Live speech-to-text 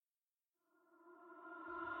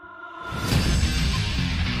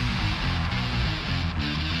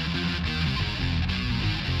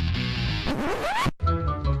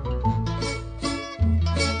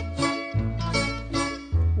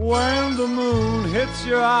the moon hits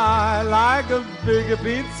your eye like a big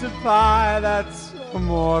pizza pie, that's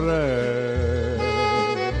amore.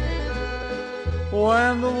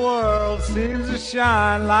 When the world seems to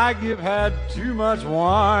shine like you've had too much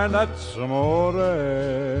wine, that's amore.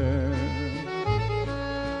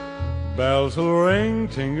 Bells will ring,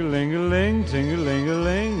 ting-a-ling-a-ling,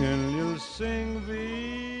 ting-a-ling-a-ling, and you'll sing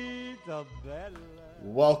Vita Bella.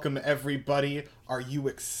 Welcome, everybody. Are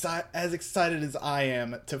you as excited as I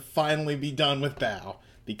am to finally be done with Bow?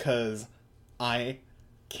 Because I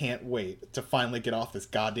can't wait to finally get off this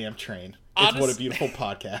goddamn train. It's What a Beautiful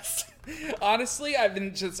Podcast. Honestly,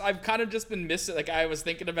 I've kind of just been missing. Like, I was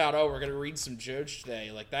thinking about, we're gonna read some Joge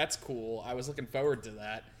today. Like, that's cool. I was looking forward to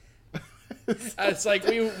that. It's like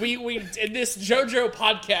we in this JoJo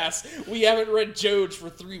podcast, we haven't read Joge for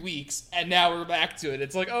 3 weeks, and now we're back to it.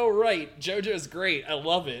 It's like, oh right, JoJo's great. I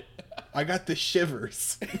love it. I got the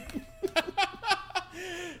shivers.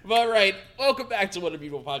 But right, welcome back to What a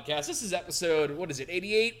Beautiful Podcast. This is episode, what is it,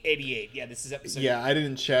 88? 88. Yeah, this is episode. Yeah, I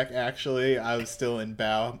didn't check, actually. I was still in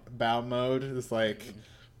bow mode. It's like,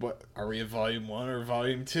 what, are we in volume 1 or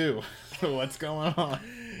volume 2? What's going on?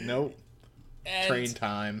 Nope. And, train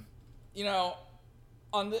time. You know,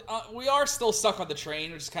 we are still stuck on the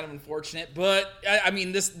train, which is kind of unfortunate. But I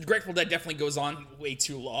mean, this Grateful Dead definitely goes on way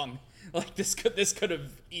too long. Like, this could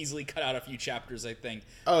have easily cut out a few chapters, I think.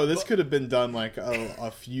 Oh, this could have been done like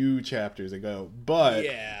a few chapters ago. But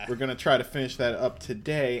yeah, we're gonna try to finish that up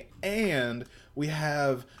today, and we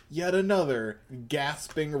have yet another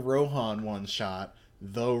gasping Rohan one shot.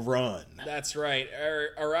 The Run. That's right.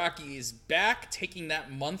 Araki is back, taking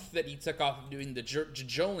that month that he took off of doing the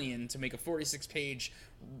Jajolian to make a 46-page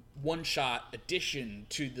one-shot addition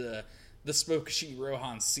to the Spokushi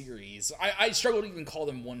Rohan series. I struggle to even call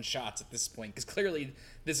them one-shots at this point, because clearly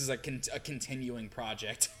this is a continuing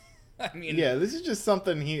project. I mean, yeah, this is just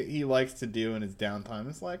something he likes to do in his downtime.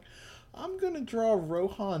 It's like, I'm gonna draw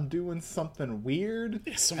Rohan doing something weird,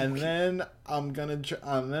 then I'm gonna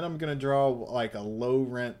draw like a low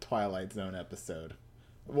rent Twilight Zone episode.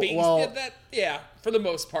 Well, for the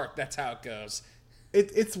most part, that's how it goes.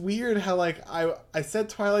 It's weird how like I said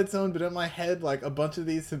Twilight Zone, but in my head like a bunch of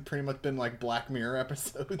these have pretty much been like Black Mirror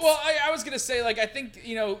episodes. Well, I was gonna say, like, I think,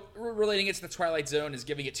 you know, relating it to the Twilight Zone is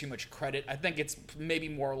giving it too much credit. I think it's maybe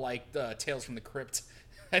more like the Tales from the Crypt.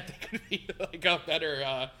 I think it'd be like a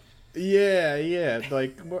better. Yeah,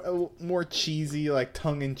 like more cheesy, like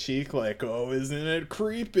tongue-in-cheek, like, oh, isn't it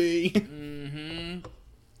creepy? Mm-hmm.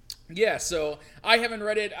 Yeah, so I haven't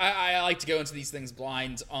read it. I like to go into these things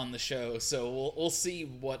blind on the show, so we'll see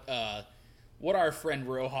what our friend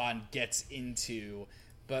Rohan gets into.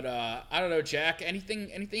 But I don't know, Jack. Anything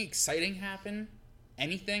exciting happen?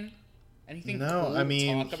 Anything? No, cool I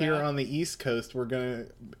mean, here about? on the East Coast, when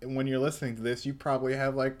you're listening to this, you probably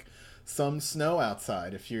have like some snow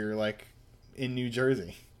outside if you're like in New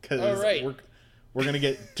Jersey, because we're gonna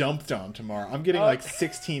get dumped on tomorrow. I'm getting like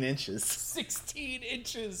 16 inches. 16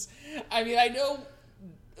 inches. I mean, I know,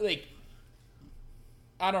 like,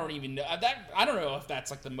 I don't even know that. I don't know if that's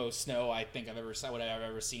like the most snow I've ever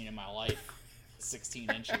seen in my life. 16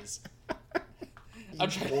 inches. I'm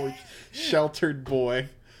trying. Sheltered boy.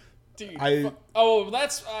 Dude,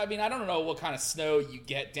 that's. I mean, I don't know what kind of snow you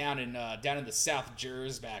get down in the South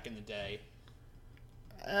Jersey back in the day.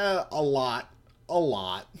 A lot.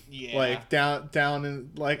 Yeah. Like down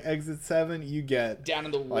in like exit 7, you get down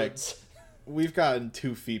in the woods. Like, we've gotten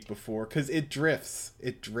 2 feet before because it drifts,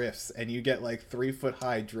 and you get like 3-foot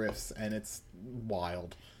high drifts, and it's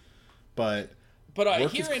wild. But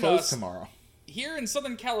work is closed tomorrow. Here in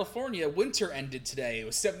Southern California, winter ended today. It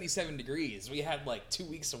was 77 degrees. We had like 2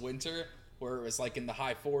 weeks of winter where it was like in the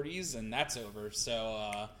high 40s, and that's over.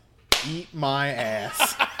 So, eat my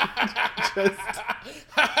ass.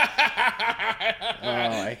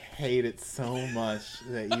 I hate it so much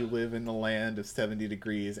that you live in the land of 70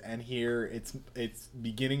 degrees, and here it's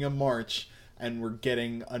beginning of March, and we're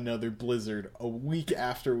getting another blizzard a week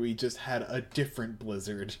after we just had a different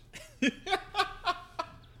blizzard.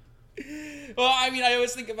 Well, I mean, I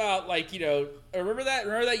always think about, like, you know, remember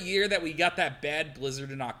that year that we got that bad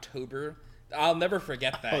blizzard in October? I'll never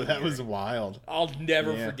forget that. Oh, that was wild. I'll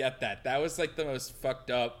never forget that. That was like the most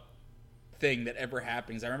fucked up thing that ever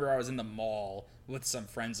happened. I remember I was in the mall with some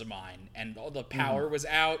friends of mine, and all the power was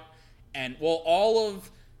out, and all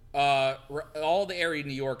the area of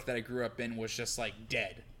New York that I grew up in was just like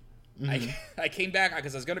dead. Mm-hmm. I came back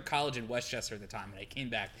because I was going to college in Westchester at the time, and I came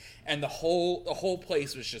back, and the whole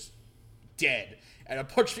place was just dead. And a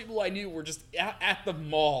bunch of people I knew were just at the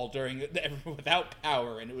mall without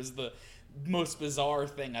power, and it was the most bizarre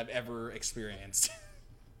thing I've ever experienced.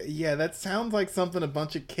 Yeah, that sounds like something a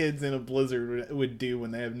bunch of kids in a blizzard would do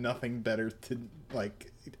when they have nothing better to,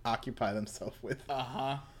 like, occupy themselves with.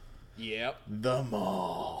 Yep. The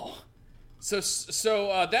mall. So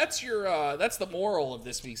that's that's the moral of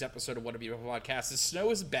this week's episode of What a Beautiful Podcast. Is snow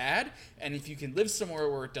is bad, and if you can live somewhere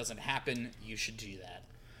where it doesn't happen, you should do that.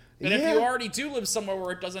 And if you already do live somewhere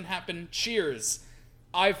where it doesn't happen, cheers.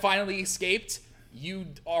 I finally escaped. You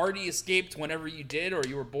already escaped whenever you did, or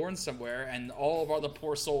you were born somewhere, and all of our other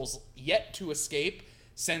poor souls yet to escape,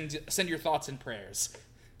 send your thoughts and prayers.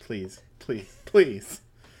 Please, please, please.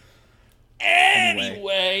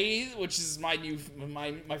 Anyway, which is my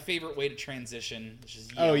favorite way to transition. Which is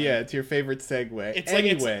oh yeah, it's your favorite segue. It's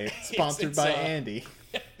anyway, sponsored by Andy.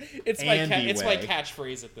 It's my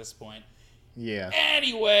catchphrase at this point. Yeah.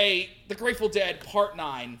 Anyway, The Grateful Dead Part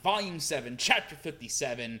 9, Volume 7, Chapter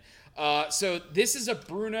 57. So this is a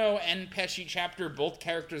Bruno and Pesci chapter, both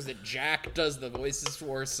characters that Jack does the voices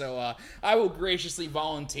for. So I will graciously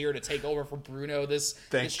volunteer to take over for Bruno this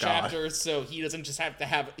chapter, so he doesn't just have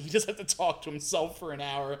to talk to himself for an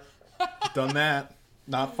hour. Done that.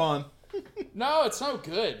 Not fun. No, it's no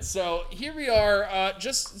good. So here we are,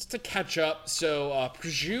 just to catch up. So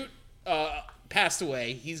Prosciutto passed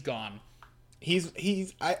away. He's gone.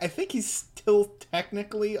 I think he's still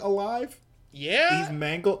technically alive. Yeah, he's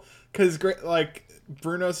mangled because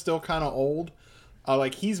Bruno's still kind of old.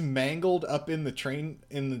 He's mangled up in the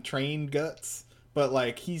train guts, but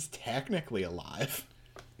like he's technically alive.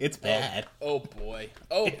 It's bad. Oh boy.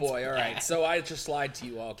 All right. So I just lied to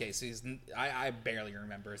you. Okay, so I barely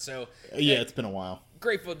remember. So yeah, it's been a while.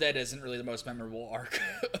 Grateful Dead isn't really the most memorable arc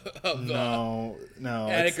of no,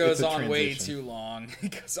 and it goes on way too long.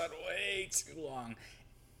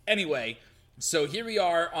 Anyway, so here we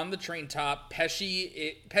are on the train top.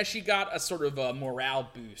 Pesci got a sort of a morale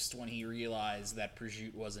boost when he realized that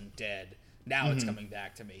Prosciutto wasn't dead. Now it's coming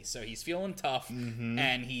back to me. So he's feeling tough,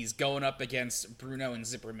 and he's going up against Bruno and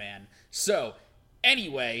Zipperman. So,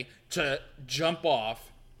 anyway, to jump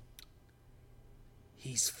off,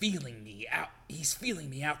 he's feeling me out. He's feeling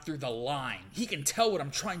me out through the line. He can tell what I'm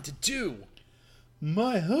trying to do.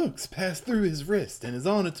 My hook's passed through his wrist and is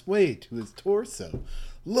on its way to his torso.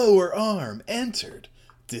 Lower arm entered.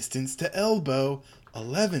 Distance to elbow,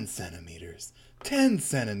 11 centimeters. 10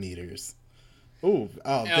 centimeters.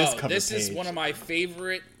 This cover This page. is one of my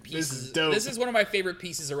favorite pieces. This is dope. This is one of my favorite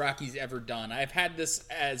pieces Araki's ever done. I've had this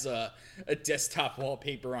as a desktop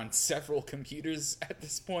wallpaper on several computers at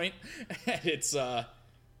this point. And it's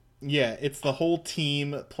yeah, it's the whole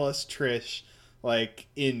team plus Trish, like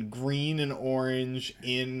in green and orange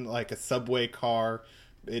in like a subway car.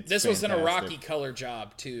 This was an Araki color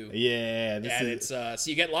job too. Yeah, it's so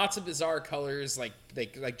you get lots of bizarre colors, like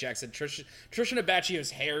Jack said. Trish and Abachio's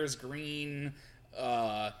hair is green.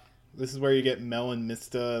 This is where you get Mel and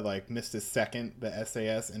Mista, like Mista's second, the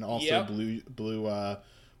SAS, and also blue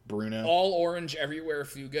Bruno. All orange everywhere,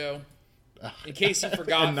 Fugo. In case you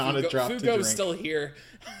forgot, Fugo's still here.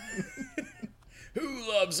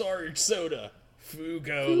 Who loves orange soda?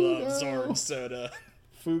 Fugo loves orange soda.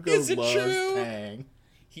 Fugo loves Tang.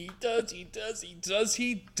 He does.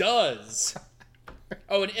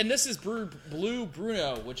 Oh, and this is Blue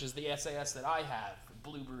Bruno, which is the SAS that I have.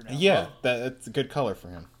 Blue Bruno. Yeah, that's a good color for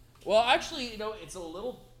him. Well, actually, it's a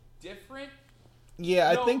little different. Yeah,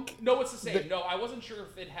 I think... No, it's the same. No, I wasn't sure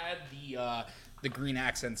if it had the green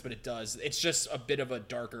accents, but it does. It's just a bit of a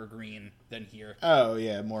darker green than here. Oh,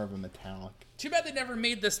 yeah, more of a metallic. Too bad they never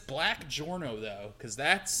made this Black Giorno, though, because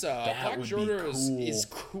that's... Black Giorno is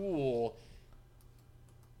cool.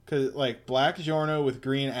 Because, like, Black Giorno with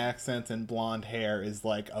green accents and blonde hair is,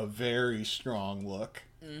 like, a very strong look.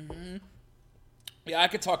 Mm-hmm. Yeah, I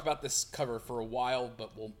could talk about this cover for a while,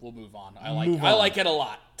 but we'll move on. I like it a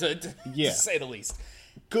lot, to say the least.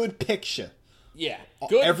 Good picture. Yeah.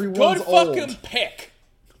 Everyone's good old. Fucking pick.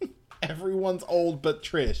 Everyone's old but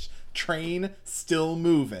Trish. Train still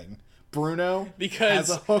moving. Bruno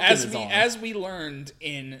has a hook in his arm. As we learned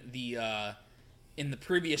in the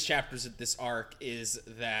previous chapters of this arc, is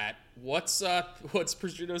that what's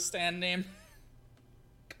Prosciutto's stand name?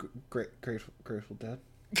 Grateful Dead.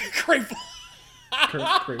 Grateful.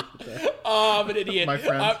 I'm an idiot. My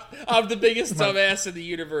friend. I'm the biggest dumbass in the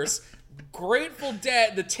universe. Grateful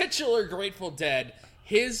Dead, the titular Grateful Dead,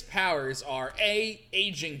 his powers are A,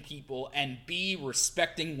 aging people, and B,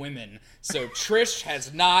 respecting women. So Trish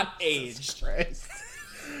has not aged.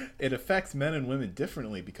 It affects men and women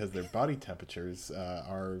differently because their body temperatures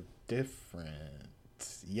are different.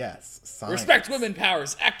 Yes, science. Respect women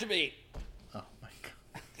powers. Activate. Oh my god.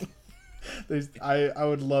 I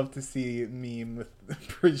would love to see a meme with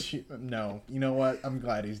Prosciutto. No, you know what? I'm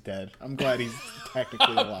glad he's dead. I'm glad he's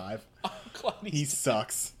technically alive. I'm glad He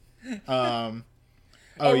sucks. right,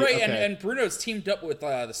 okay. and Bruno's teamed up with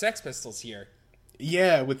the Sex Pistols here.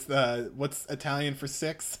 Yeah, with what's Italian for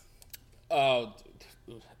six? Oh,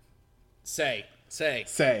 say.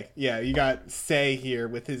 Say. Yeah, you got Say here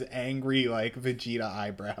with his angry, like, Vegeta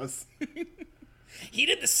eyebrows. He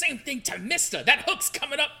did the same thing to Mista. That hook's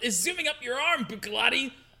coming up, is zooming up your arm,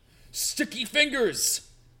 Bucalati. Sticky fingers.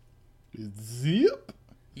 Zip.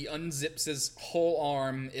 He unzips his whole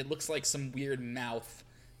arm. It looks like some weird mouth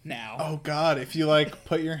now. Oh god, if you, like,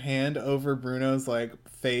 put your hand over Bruno's, like,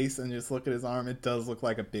 face and just look at his arm, it does look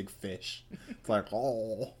like a big fish. It's like,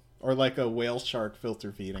 oh. Or like a whale shark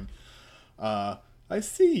filter feeding. I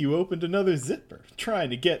see you opened another zipper.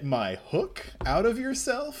 Trying to get my hook out of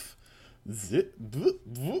yourself? Zip.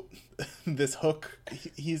 This hook,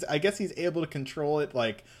 I guess he's able to control it,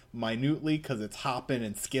 like, minutely, because it's hopping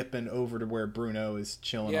and skipping over to where Bruno is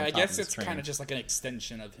chilling on top I of guess his it's train. kind of just like an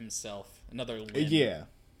extension of himself. Another limb. Yeah.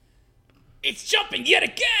 It's jumping yet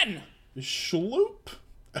again! Shloop.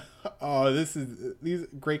 Oh, these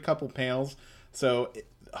great couple panels. So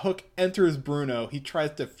Hook enters Bruno. He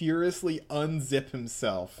tries to furiously unzip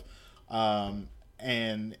himself,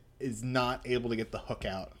 and is not able to get the hook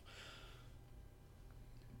out.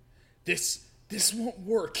 This won't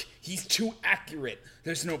work. He's too accurate.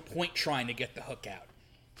 There's no point trying to get the hook out.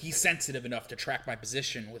 He's sensitive enough to track my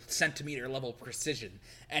position with centimeter-level precision,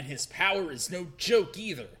 and his power is no joke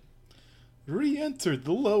either. Re-entered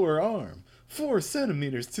the lower arm. 4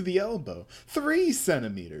 centimeters to the elbow. 3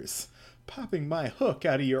 centimeters. Popping my hook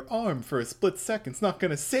out of your arm for a split second's not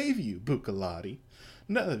gonna save you, Bucalati.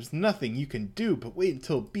 No, there's nothing you can do but wait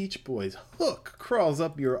until Beach Boy's hook crawls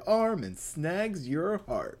up your arm and snags your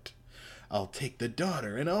heart. I'll take the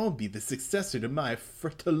daughter and I'll be the successor to my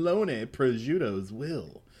Fratellone Prosciutto's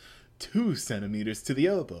will. 2 centimeters to the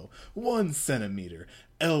elbow. 1 centimeter.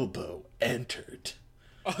 Elbow entered.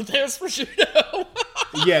 Oh, there's Prosciutto!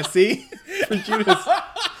 Yeah, see? Prosciutto's...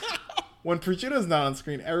 When Prosciutto's not on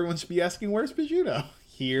screen, everyone should be asking, where's Prosciutto?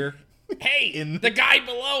 Here. Hey, the guy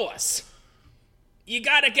below us! You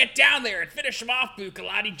gotta get down there and finish him off,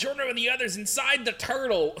 Bucalati. Giorno and the others inside the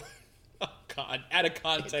turtle. Oh, God. Out of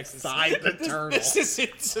context. Inside the turtle. This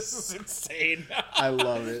is insane. I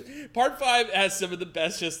love it. Part 5 has some of the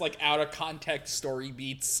best, just, like, out of context story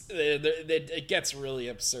beats. It gets really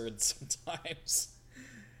absurd sometimes.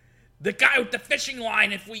 The guy with the fishing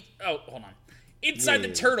line, if we... Oh, hold on. Inside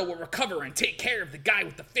the turtle will recover and take care of the guy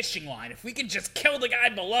with the fishing line. If we can just kill the guy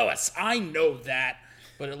below us. I know that,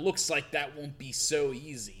 but it looks like that won't be so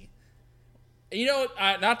easy. You know,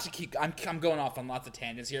 not to keep... I'm going off on lots of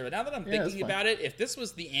tangents here, but now that I'm thinking about it, if this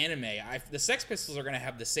was the anime, the Sex Pistols are going to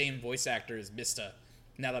have the same voice actor as Mista,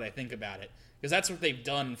 now that I think about it. Because that's what they've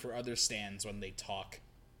done for other stands when they talk.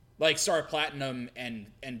 Like Star Platinum and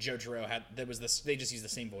JoJo they just use the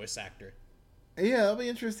same voice actor. Yeah, it'll be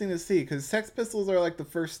interesting to see, because Sex Pistols are, like, the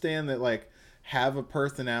first stand that, like, have a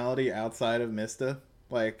personality outside of Mista.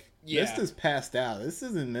 Like, Mista's passed out. This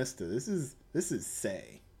isn't Mista. This is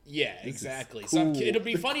Say. Yeah, exactly. Cool. So it'll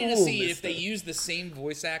be funny to see if they use the same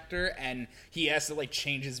voice actor and he has to, like,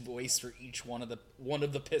 change his voice for each one of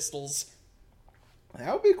the pistols.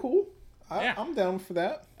 That would be cool. I'm down for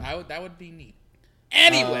that. That would be neat.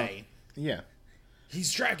 Anyway. Yeah.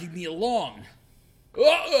 He's dragging me along.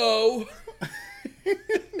 Uh-oh!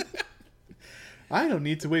 I don't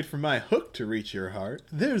need to wait for my hook to reach your heart.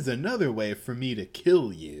 There's another way for me to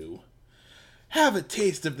kill you. Have a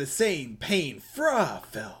taste of the same pain Fra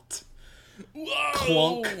felt. Whoa!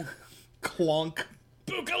 Clunk. Clunk.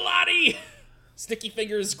 Bucalati! Sticky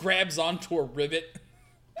Fingers grabs onto a rivet.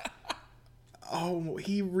 Oh,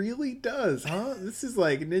 he really does, huh? This is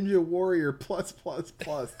like Ninja Warrior plus.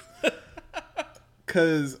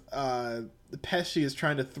 Because Pesci is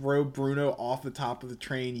trying to throw Bruno off the top of the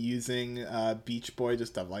train using Beach Boy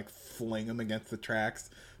just to, like, fling him against the tracks.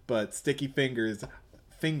 But Sticky Fingers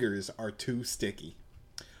are too sticky.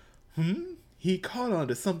 He caught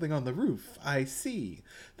onto something on the roof, I see.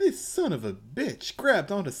 This son of a bitch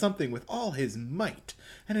grabbed onto something with all his might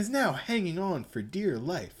and is now hanging on for dear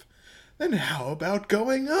life. Then how about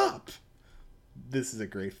going up? This is a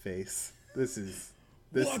great face. This is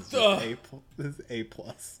A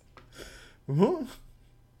plus. Huh?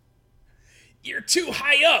 You're too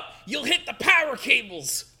high up. You'll hit the power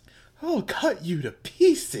cables. I'll cut you to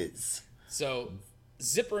pieces. So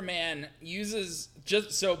Zipper Man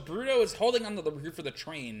so Bruno is holding onto the roof of the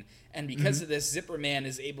train, and because of this, Zipper Man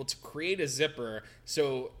is able to create a zipper.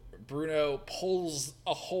 So Bruno pulls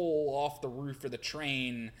a hole off the roof of the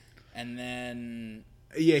train, and then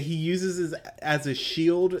Yeah, he uses his as a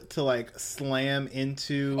shield to like slam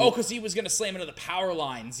into. Oh, because he was gonna slam into the power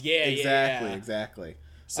lines. Yeah, Exactly.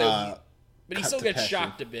 So, but he cut still to gets Pesci.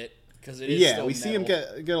 shocked a bit because it is. Yeah, still we see him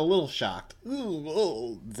metal. get a little shocked.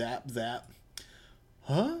 Ooh, zap, zap.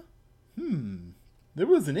 Huh? There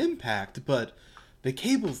was an impact, but the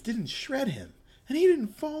cables didn't shred him, and he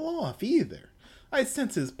didn't fall off either. I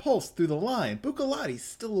sense his pulse through the line. Bucalotti's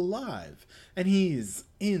still alive, and he's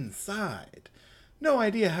inside. No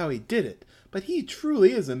idea how he did it, but he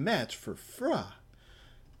truly is a match for Fra.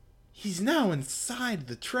 He's now inside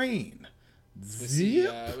the train.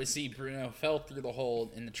 We see Bruno fell through the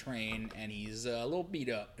hole in the train, and he's a little beat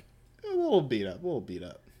up. A little beat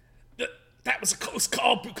up. That was a close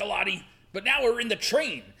call, Bucalotti. But now we're in the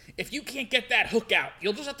train. If you can't get that hook out,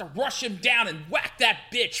 you'll just have to rush him down and whack that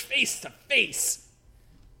bitch face to face.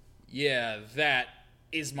 Yeah, that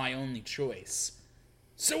is my only choice.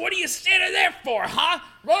 So what are you standing there for, huh?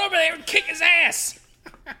 Run over there and kick his ass!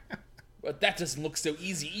 But that doesn't look so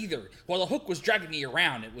easy either. While the hook was dragging me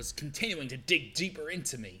around, it was continuing to dig deeper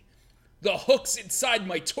into me. The hook's inside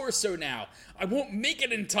my torso now. I won't make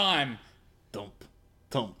it in time. Thump,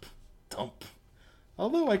 thump, thump.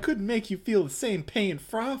 Although I couldn't make you feel the same pain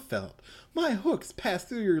Fra felt, my hooks passed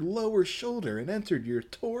through your lower shoulder and entered your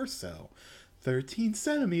torso. 13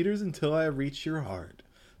 centimeters until I reached your heart.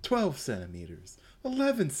 12 centimeters.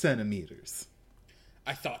 11 centimeters.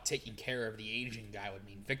 I thought taking care of the Asian guy would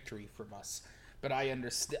mean victory from us, but I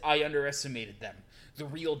underestimated them. The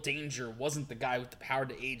real danger wasn't the guy with the power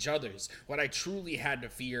to age others. What I truly had to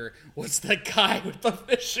fear was the guy with the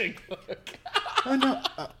fishing hook. Oh no.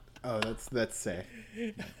 That's say.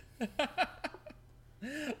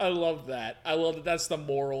 I love that. I love that that's the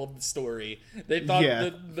moral of the story. They thought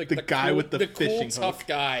the guy cool, with the fishing cool, tough hook.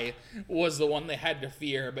 guy was the one they had to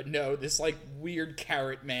fear, but no, this like weird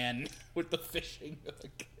carrot man with the fishing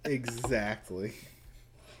hook. Exactly.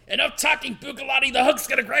 Enough talking, Bucalotti. The hook's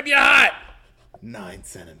gonna grab you hot. 9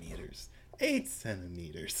 centimeters. 8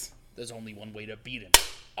 centimeters. There's only one way to beat him.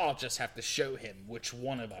 I'll just have to show him which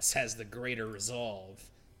one of us has the greater resolve.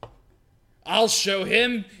 I'll show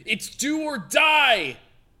him. It's do or die.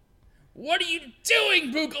 What are you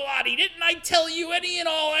doing, Bucalotti? Didn't I tell you any and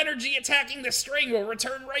all energy attacking the string will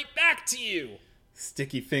return right back to you?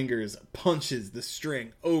 Sticky Fingers punches the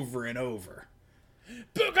string over and over.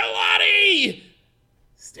 Bucalotti!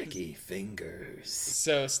 Sticky Fingers.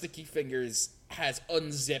 So Sticky Fingers has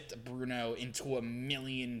unzipped Bruno into a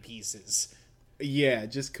million pieces. Yeah,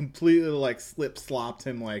 just completely like slip-slopped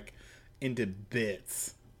him like into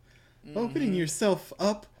bits. Opening yourself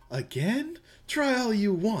up again? Try all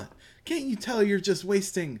you want. Can't you tell you're just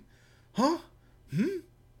wasting... Huh?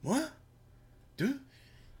 What?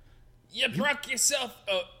 You broke yourself...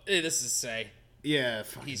 Oh, this is Say. Yeah,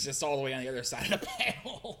 fucking He's just all the way on the other side of the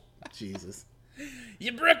panel. Jesus.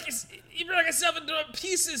 You broke yourself into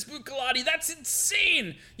pieces, Bucalotti. That's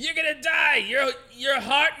insane. You're gonna die. Your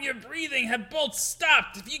heart and your breathing have both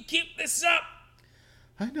stopped. If you keep this up...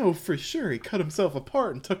 I know for sure he cut himself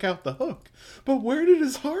apart and took out the hook. But where did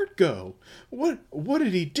his heart go? What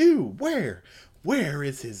did he do? Where? Where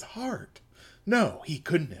is his heart? No, he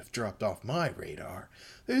couldn't have dropped off my radar.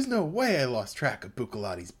 There's no way I lost track of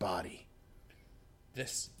Bucalotti's body.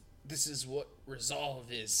 This is what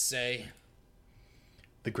resolve is, Say.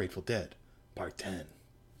 The Grateful Dead, Part 10.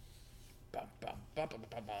 Bum, bum, bum, bum,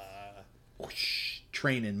 bum, bum. Whoosh,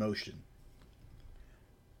 train in motion.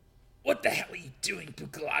 What the hell are you doing,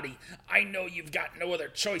 Bucalotti? I know you've got no other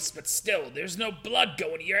choice, but still, there's no blood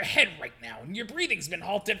going to your head right now, and your breathing's been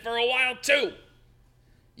halted for a while, too.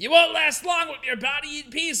 You won't last long with your body in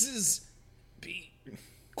pieces. Be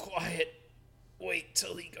quiet. Wait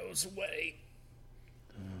till he goes away.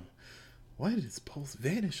 Why did his pulse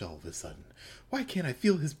vanish all of a sudden? Why can't I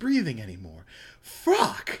feel his breathing anymore?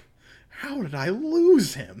 Fuck! How did I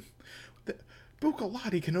lose him?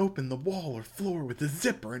 Bucalotti can open the wall or floor with a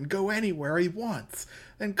zipper and go anywhere he wants.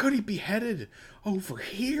 And could he be headed over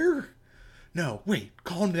here? No, wait,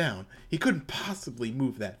 calm down. He couldn't possibly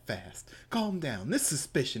move that fast. Calm down. This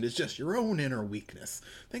suspicion is just your own inner weakness.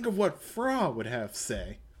 Think of what Fra would have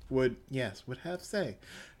say. Would have say.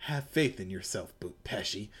 Have faith in yourself,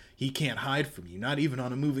 Pesci. He can't hide from you, not even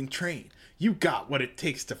on a moving train. You got what it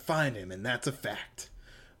takes to find him, and that's a fact.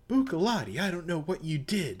 Bucalotti, I don't know what you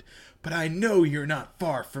did, but I know you're not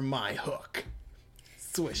far from my hook.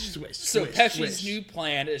 Swish, swish, So swish, Pesci's swish. new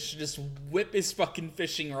plan is to just whip his fucking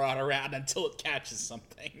fishing rod around until it catches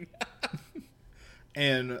something.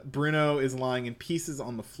 And Bruno is lying in pieces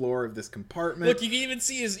on the floor of this compartment. Look, you can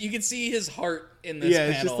see his heart in this yeah,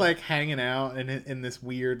 panel. it's just like hanging out in this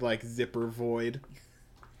weird like zipper void.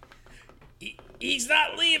 He's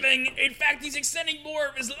not leaving. In fact, he's extending more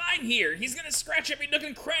of his line here. He's gonna scratch every nook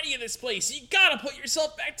and cranny of this place. You gotta put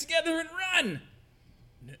yourself back together and run.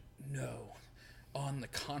 No. On the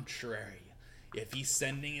contrary, if he's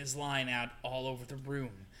sending his line out all over the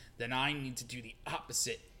room, then I need to do the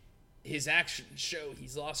opposite. His actions show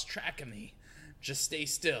he's lost track of me. Just stay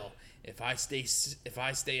still. If I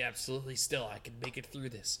stay absolutely still, I can make it through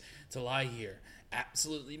this. To lie here,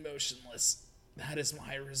 absolutely motionless. That is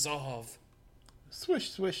my resolve. Swish,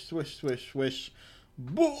 swish, swish, swish, swish.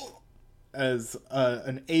 Bull! As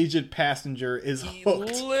an aged passenger is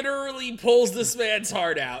hooked. He literally pulls this man's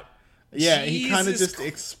heart out. Yeah, he kind of Jesus just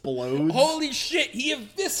explodes. Holy shit, he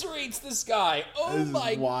eviscerates this guy. Oh This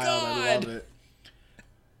my is wild. god. I love it.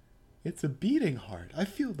 It's a beating heart. I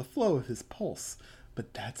feel the flow of his pulse.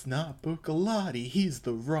 But that's not Bucalati. He's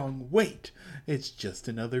the wrong weight. It's just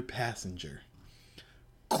another passenger.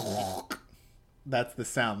 That's the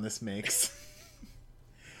sound this makes.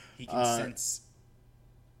 He can sense.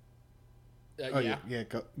 Yeah.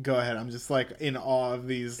 Go ahead. I'm just like in awe of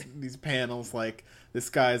these panels. Like this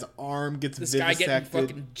guy's arm gets This guy vivisected. getting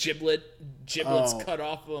fucking giblets cut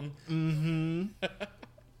off him. Mm-hmm.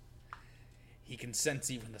 He can sense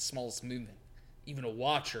even the smallest movement. Even a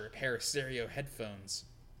watch or a pair of stereo headphones.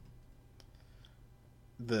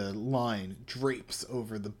 The line drapes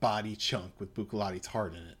over the body chunk with Bucalati's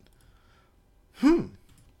heart in it.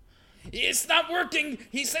 It's not working!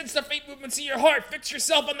 He sensed the faint movements of your heart! Fix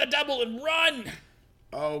yourself on the double and run!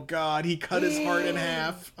 Oh god, he cut his heart in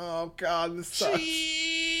half. Oh god, this sucks.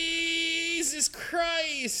 Jesus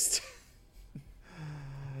Christ!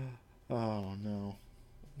 Oh no.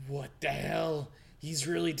 What the hell? He's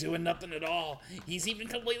really doing nothing at all. He's even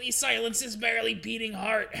completely silenced his barely beating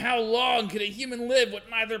heart. How long could a human live with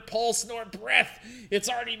neither pulse nor breath? It's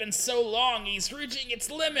already been so long, he's reaching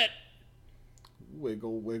its limit.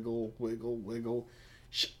 Wiggle, wiggle, wiggle, wiggle.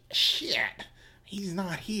 Shit! He's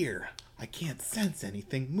not here. I can't sense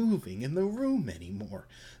anything moving in the room anymore.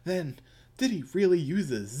 Then, did he really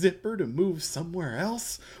use a zipper to move somewhere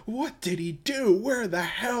else? What did he do? Where the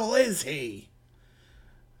hell is he?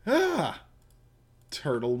 Ah!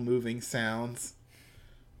 Turtle moving sounds.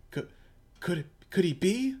 Could he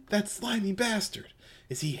be? That slimy bastard.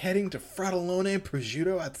 Is he heading to Fratellone and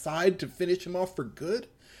Prosciutto outside to finish him off for good?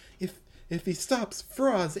 If he stops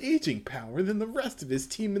Fra's aging power, then the rest of his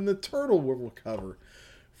team in the turtle will recover.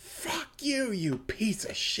 Fuck you, you piece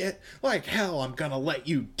of shit. Like hell I'm gonna let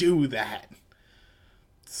you do that.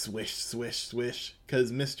 Swish, swish, swish.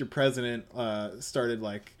 Because Mr. President started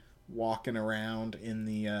like walking around in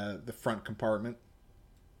the front compartment.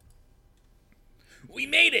 We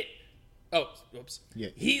made it! Oh, whoops. Yeah.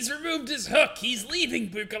 He's removed his hook. He's leaving,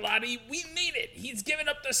 Bucalati. We made it. He's given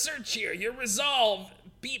up the search here. Your resolve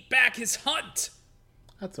beat back his hunt.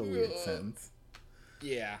 That's a weird sentence.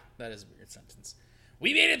 Yeah, that is a weird sentence.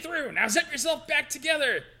 We made it through. Now set yourself back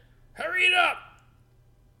together. Hurry it up.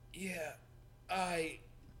 Yeah, I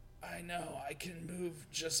know. I can move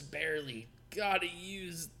just barely. Gotta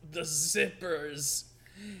use the zippers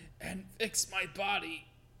and fix my body.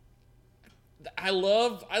 I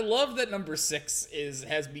love that number 6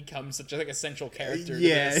 has become such a like essential character.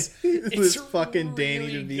 Yeah, to this. this fucking Danny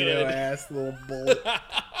really DeVito good. ass little bull.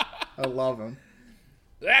 I love him.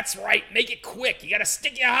 That's right. Make it quick. You gotta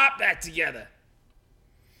stick your heart back together.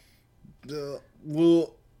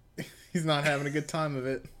 Well, he's not having a good time of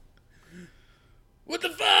it. What the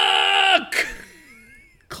fuck?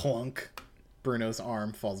 Clunk. Bruno's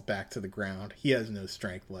arm falls back to the ground. He has no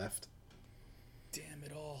strength left. Damn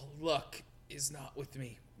it all. Luck is not with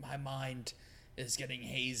me. My mind is getting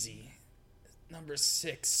hazy. Number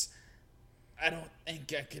 6. I don't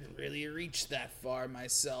think I could really reach that far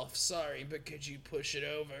myself. Sorry, but could you push it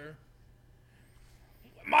over?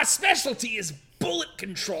 My specialty is bullet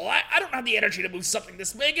control. I don't have the energy to move something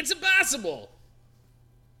this big. It's impossible.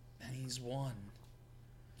 And he's won.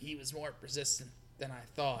 He was more persistent than I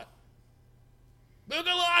thought.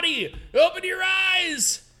 Bucalati, open your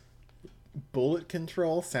eyes! Bullet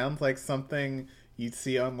control sounds like something you'd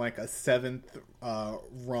see on like a 7th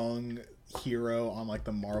rung hero on like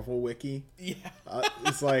the Marvel wiki. Yeah.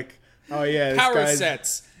 It's like, oh yeah, this Power guy's...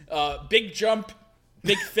 sets. Big jump,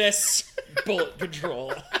 big fists, bullet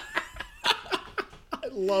control. I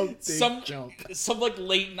love Big Jump. Some like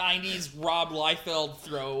late 90s Rob Liefeld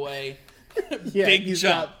throwaway. Yeah, Big he's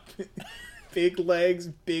jump. got big legs,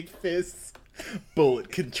 big fists,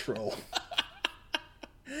 bullet control.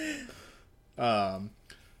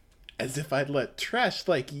 As if I'd let trash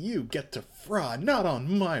like you get to Fra, not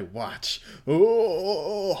on my watch.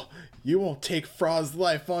 Oh, you won't take Fra's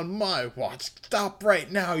life on my watch. Stop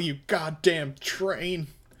right now, you goddamn train.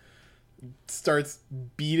 starts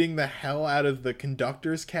beating the hell out of the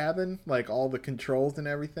conductor's cabin, like all the controls and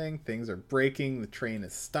everything. Things are breaking. The train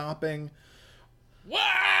is stopping.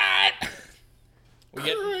 What? We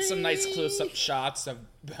get some nice close-up shots of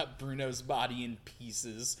Bruno's body in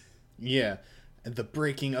pieces. Yeah. And the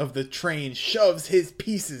breaking of the train shoves his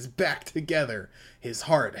pieces back together. His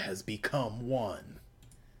heart has become one.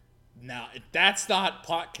 Now, if that's not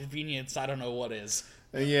plot convenience, I don't know what is.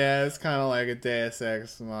 Yeah, it's kind of like a Deus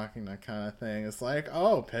Ex Machina kind of thing. It's like,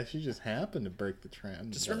 oh, Pesci just happened to break the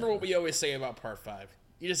train. Just remember what we always say about Part 5.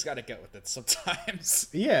 You just gotta get with it sometimes.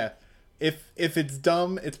 Yeah. If it's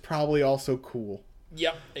dumb, it's probably also cool.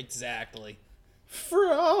 Yep, exactly.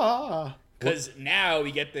 Fra! Because now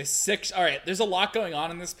we get this six... Alright, there's a lot going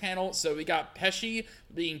on in this panel. So we got Pesci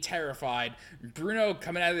being terrified, Bruno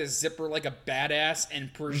coming out of his zipper like a badass,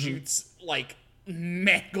 and Prosciutto's, like,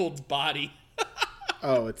 mangled body.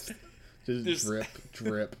 Oh, it's just drip,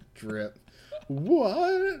 drip, drip.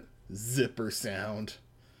 What? Zipper sound.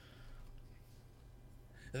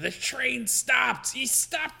 The train stopped. He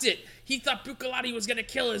stopped it. He thought Bucalotti was gonna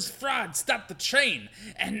kill his fraud, stop the train,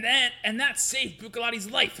 and that saved Bucalotti's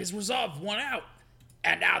life. His resolve won out,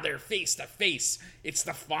 and now they're face to face. It's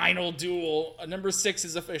the final duel. Number 6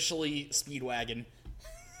 is officially Speedwagon.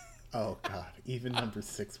 Oh God, even number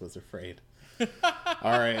 6 was afraid.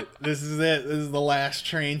 All right, this is it. This is the last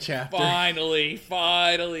train chapter. Finally,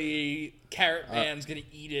 Carrot Man's gonna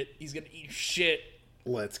eat it. He's gonna eat shit.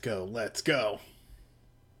 Let's go. Let's go.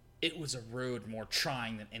 It was a road more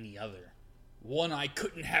trying than any other. One I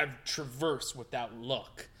couldn't have traversed without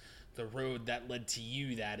luck. The road that led to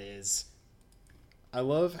you, that is. I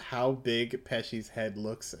love how big Pesci's head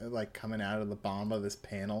looks, like, coming out of the bottom of this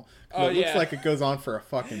panel. Oh, it looks like it goes on for a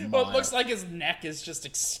fucking mile. Well, it looks like his neck is just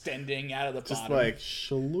extending out of the just bottom. like,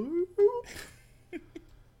 shaloop.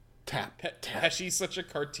 Tap, tap. Pesci's such a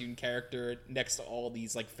cartoon character next to all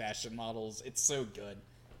these, like, fashion models. It's so good.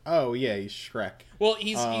 Oh, yeah, he's Shrek. Well,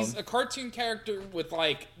 he's a cartoon character with,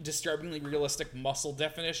 like, disturbingly realistic muscle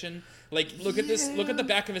definition. Like, look at this. Look at the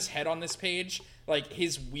back of his head on this page. Like,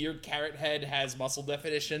 his weird carrot head has muscle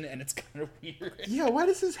definition, and it's kind of weird. Yeah, why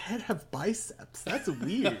does his head have biceps? That's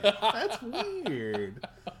weird. That's weird.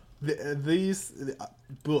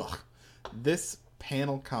 This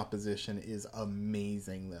panel composition is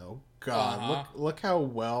amazing, though. God, look how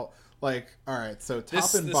well. Like, all right, so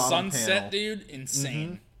top and the bottom sunset, panel, dude, insane.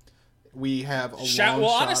 Mm-hmm. We have a long well, shot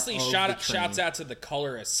honestly, of the shouts train. out to the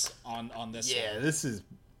colorists on this. Yeah, one. this is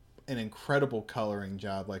an incredible coloring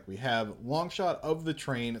job. Like, we have long shot of the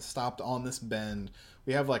train stopped on this bend.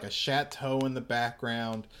 We have like a chateau in the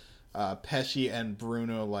background. Pesci and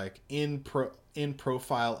Bruno like in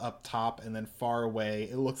profile up top, and then far away,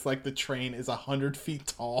 it looks like the train is 100 feet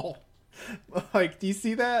tall. Like, do you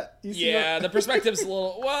see that? The perspective's a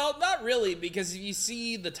little... Well, not really, because if you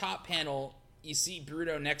see the top panel, you see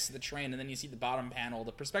Bruno next to the train, and then you see the bottom panel.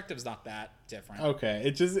 The perspective's not that different. Okay,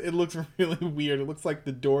 it looks really weird. It looks like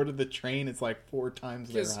the door to the train is like 4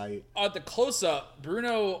 times their height. At the close-up,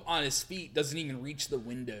 Bruno on his feet doesn't even reach the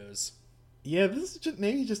windows. Yeah, this is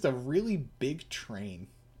maybe just a really big train.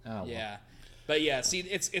 Oh, Yeah. Well. But yeah, see,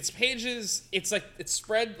 it's pages, it's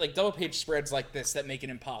spread, like double page spreads like this that make it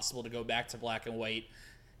impossible to go back to black and white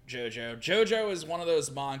JoJo. JoJo is one of those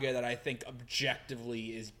manga that I think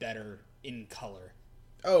objectively is better in color.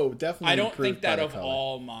 Oh, definitely. I don't think that of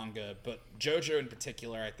all manga, but JoJo in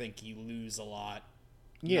particular, I think you lose a lot.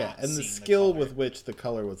 Yeah, and the skill with which the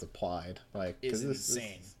color was applied, like, is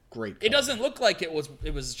insane. This is great color. It doesn't look like it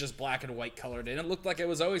was just black and white colored. It didn't look like it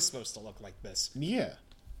was always supposed to look like this. Yeah.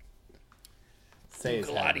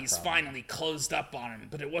 Bucalotti's finally closed up on him,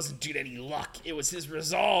 but it wasn't due to any luck. It was his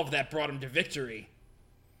resolve that brought him to victory.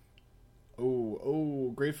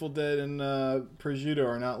 Oh, Grateful Dead and Prosciutto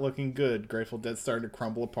are not looking good. Grateful Dead's starting to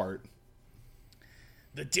crumble apart.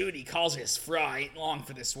 The dude he calls his Fra ain't long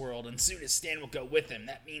for this world, and soon as Stan will go with him.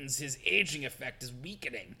 That means his aging effect is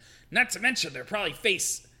weakening. Not to mention they're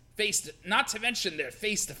face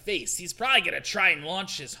to face. He's probably gonna try and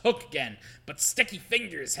launch his hook again, but Sticky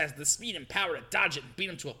Fingers has the speed and power to dodge it and beat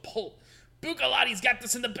him to a pulp. Bucalotti's got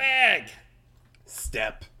this in the bag.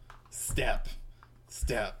 Step.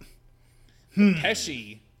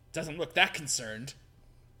 Pesci doesn't look that concerned.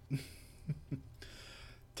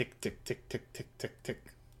 Tick, tick, tick, tick, tick, tick, tick.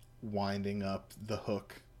 Winding up the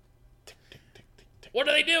hook. Tick, tick, tick, tick, tick. What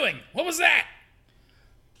are they doing? What was that?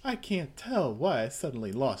 I can't tell why I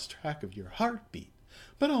suddenly lost track of your heartbeat,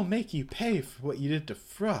 but I'll make you pay for what you did to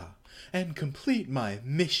Fra and complete my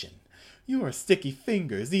mission. Your Sticky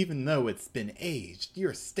Fingers, even though it's been aged,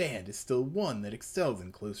 your stand is still one that excels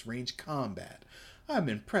in close-range combat. I'm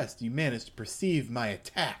impressed you managed to perceive my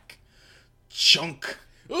attack. chunk.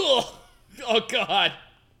 Ugh! Oh god.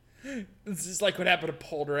 This is like what happened to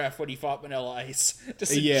Polnareff when he fought Vanilla Ice.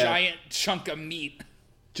 Just a giant chunk of meat.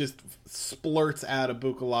 Just splurts out of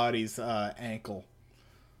Bucalotti's ankle.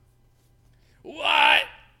 What?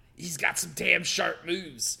 He's got some damn sharp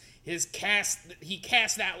moves. He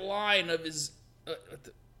cast that line of his...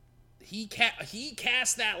 he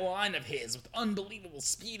cast that line of his with unbelievable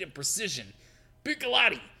speed and precision.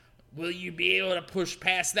 Bucalotti, will you be able to push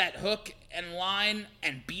past that hook and line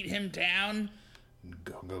and beat him down?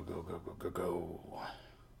 Go, go, go, go, go, go, go. I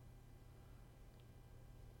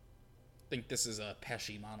think this is a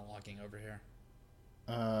Pesci monologuing over here.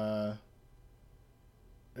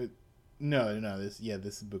 No, this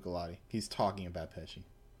is Bucalotti. He's talking about Pesci.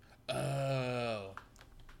 Oh.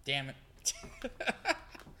 Damn it.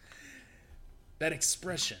 That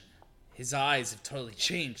expression. His eyes have totally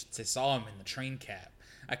changed since I saw him in the train cab.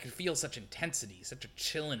 I could feel such intensity, such a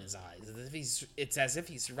chill in his eyes. It's as if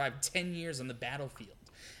he survived 10 years on the battlefield.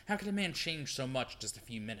 How could a man change so much in just a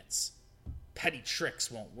few minutes? Petty tricks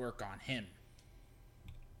won't work on him.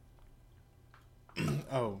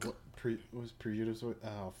 What was Prosciutto's voice? Oh,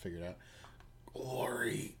 I'll figure it out.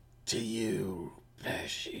 Glory to you,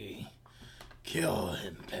 Pesci. Kill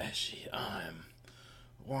him, Pesci. I'm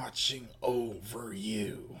watching over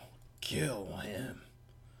you. Kill him.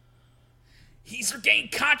 He's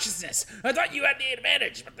regained consciousness. I thought you had the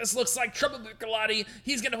advantage, but this looks like trouble, Bucalotti.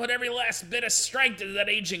 He's gonna put every last bit of strength into that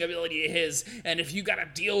aging ability of his, and if you gotta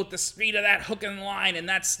deal with the speed of that hook and line in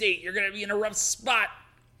that state, you're gonna be in a rough spot.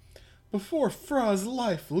 Before Fra's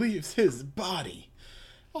life leaves his body,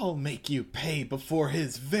 I'll make you pay before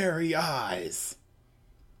his very eyes.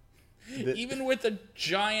 Even with a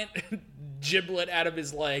giant giblet out of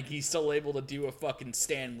his leg, he's still able to do a fucking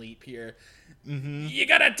stand leap here. Mm-hmm. You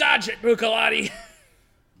gotta dodge it, Bucalotti.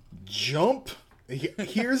 Jump?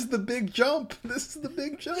 Here's the big jump. This is the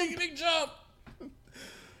big jump. Big jump.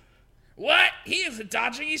 What? He isn't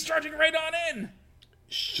dodging. He's charging right on in.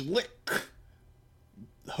 Schlick.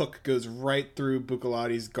 Hook goes right through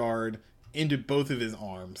Bucalotti's guard into both of his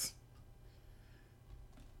arms.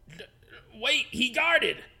 Wait, he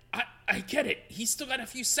guarded. I get it. He's still got a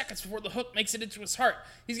few seconds before the hook makes it into his heart.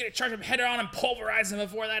 He's gonna charge him head on and pulverize him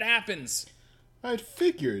before that happens. I'd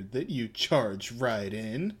figured that you charge right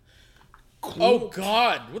in. Oh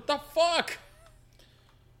god, what the fuck?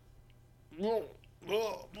 What?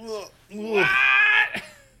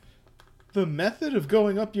 The method of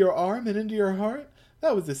going up your arm and into your heart?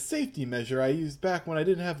 That was a safety measure I used back when I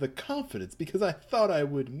didn't have the confidence because I thought I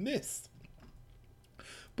would miss.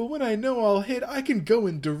 But when I know I'll hit, I can go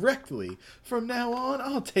in directly. From now on,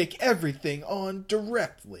 I'll take everything on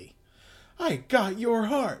directly. I got your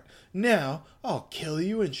heart. Now, I'll kill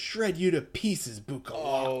you and shred you to pieces,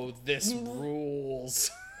 Bucalotti. Oh, this rules.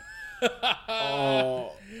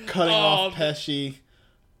 Cutting off Pesci.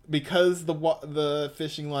 Because the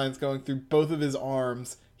fishing line's going through both of his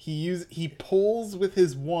arms, he pulls with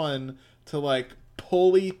his one to, like,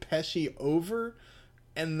 pulley Pesci over,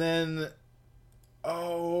 and then...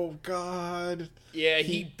 Oh, God. Yeah,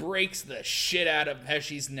 he breaks the shit out of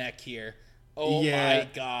Pesci's neck here. Oh, yeah. My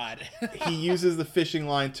God. He uses the fishing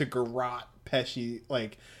line to garrote Pesci.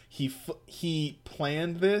 Like, he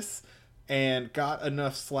planned this and got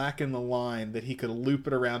enough slack in the line that he could loop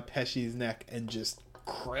it around Pesci's neck and just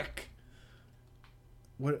crick.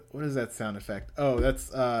 What is that sound effect? Oh,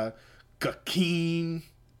 that's, gakeen.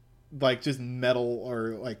 Like, just metal or,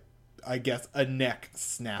 like, I guess, a neck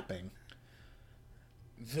snapping.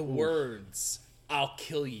 The words, "I'll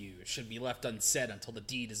kill you," should be left unsaid until the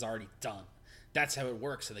deed is already done. That's how it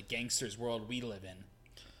works in the gangster's world we live in.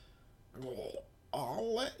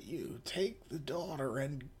 I'll let you take the daughter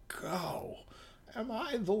and go. Am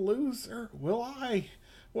I the loser? Will I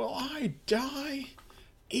die?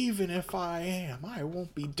 Even if I am, I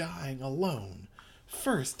won't be dying alone.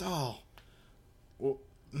 First, I'll...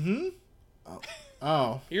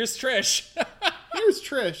 Oh. Here's Trish. Here's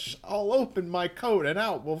Trish. I'll open my coat and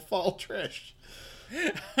out will fall Trish.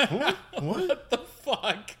 What? What the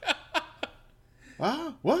fuck?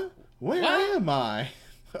 What? Where am I?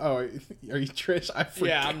 Oh, are you Trish? I forget.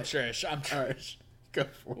 Yeah, I'm Trish. All right, go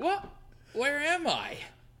for it. What? Where am I?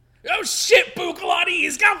 Oh shit, Bucalotti!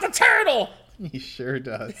 He's got the turtle! He sure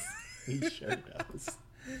does. He sure does.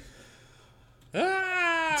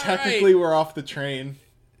 Ah, Technically, we're off the train.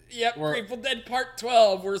 Yep, Grateful Dead Part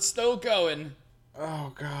 12. We're still going.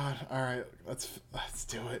 Oh God! All right, let's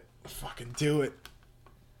do it. Fucking do it.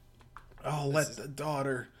 I'll let the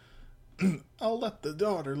daughter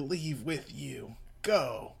leave with you.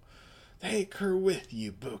 Go, take her with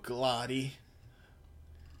you, Bucalotti.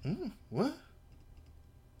 What?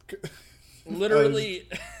 Literally.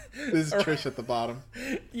 This is Trish at the bottom.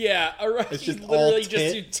 Yeah, It's he just literally all just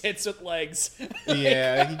tit. do tits with legs.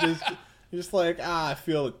 Yeah, he's just like, I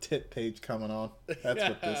feel a tit page coming on. That's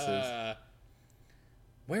what this is.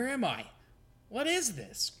 Where am I? What is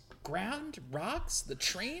this? Ground? Rocks? The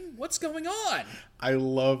train? What's going on? I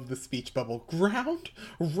love the speech bubble. Ground?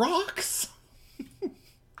 Rocks?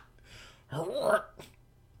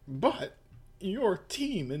 But your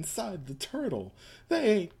team inside the turtle, they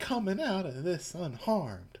ain't coming out of this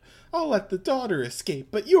unharmed. I'll let the daughter escape,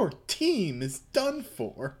 but your team is done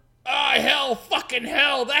for. Oh, hell, fucking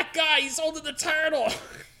hell, that guy, he's holding the turtle.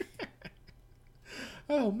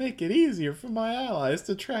 I'll make it easier for my allies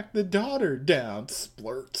to track the daughter down.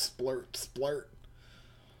 Splurt, splurt, splurt.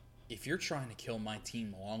 If you're trying to kill my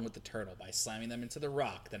team along with the turtle by slamming them into the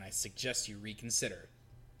rock, then I suggest you reconsider.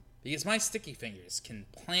 Because my sticky fingers can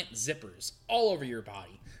plant zippers all over your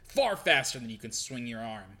body, far faster than you can swing your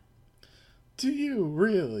arm. Do you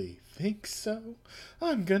really think so?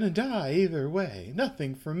 I'm gonna die either way.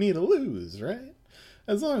 Nothing for me to lose, right?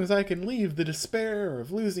 As long as I can leave the despair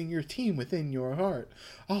of losing your team within your heart,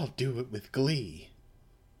 I'll do it with glee.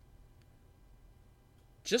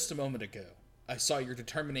 Just a moment ago, I saw your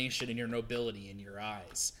determination and your nobility in your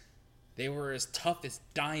eyes. They were as tough as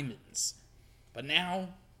diamonds. But now,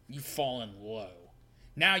 you've fallen low.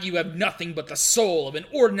 Now you have nothing but the soul of an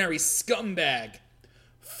ordinary scumbag.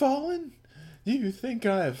 Fallen? Do you think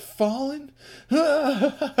I have fallen?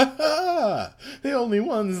 The only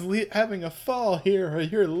ones having a fall here are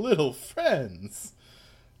your little friends.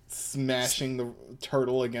 Smashing the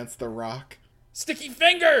turtle against the rock. Sticky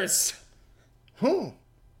fingers!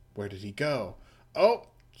 Where did he go? Oh,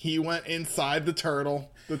 he went inside the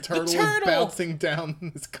turtle. The turtle is turtle! bouncing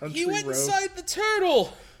down this country He went road. inside the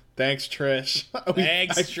turtle! Thanks, Trish.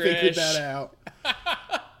 Thanks, I figured Trish. that out.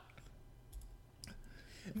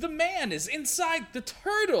 The man is inside the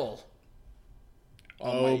turtle!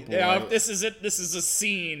 Oh, boy. Yeah, this is it. This is a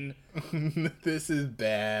scene. This is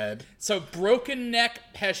bad. So Broken Neck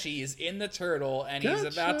Pesci is in the turtle, and he's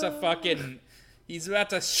about to Gotcha. he's about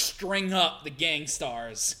to string up the gang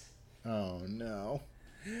stars. Oh, no.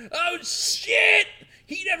 Oh shit!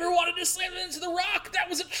 He never wanted to slam them into the rock. That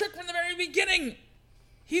was a trick from the very beginning.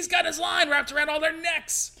 He's got his line wrapped around all their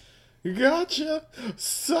necks. Gotcha.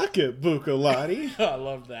 Suck it, Bucalotti. I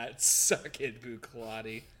love that. Suck it,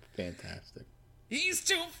 Bucalotti. Fantastic. He's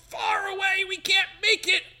too far away. We can't make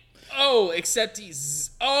it. Oh, except he's...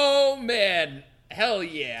 Oh, man. Hell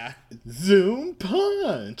yeah. Zoom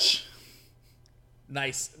punch.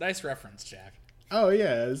 Nice reference, Jack. Oh,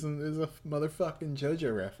 yeah. It's a motherfucking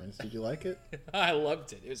JoJo reference. Did you like it? I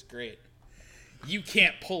loved it. It was great. You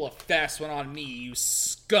can't pull a fast one on me, you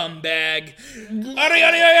scumbag.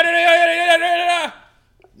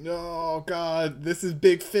 Oh, God. This is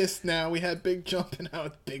Big Fist now. We had Big Jumping out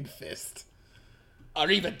with Big Fist.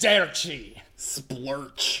 Arrivederci.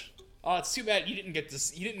 Splurch. Oh, it's too bad you didn't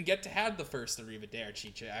get to have the first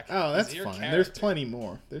Arrivederci, Jack. Oh, that's It's your fine. character. There's plenty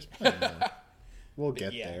more. We'll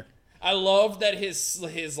get Yeah. there. I love that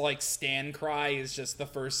his like stand cry is just the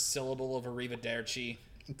first syllable of Arrivederci.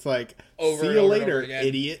 It's like, Over see and you over and later, over again.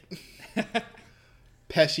 idiot.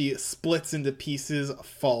 Pesci splits into pieces,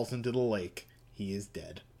 falls into the lake. He is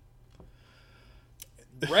dead.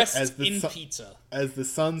 Rest As the in sun- pizza. As the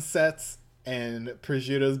sun sets and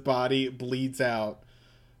Prosciutto's body bleeds out,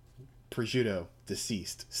 Prosciutto,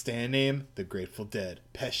 deceased. Stand name, The Grateful Dead.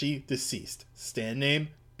 Pesci, deceased. Stand name,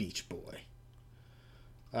 Beach Boy.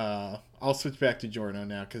 I'll switch back to Giorno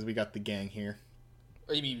now, because we got the gang here.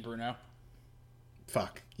 Or you mean Bruno?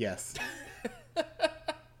 Fuck, yes.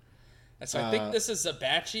 So I think this is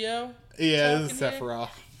Zabaccio. Yeah, this is talking here? Sephiroth.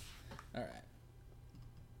 All right.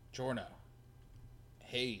 Giorno.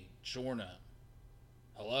 Hey, Giorno.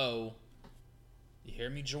 Hello? You hear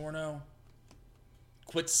me, Giorno?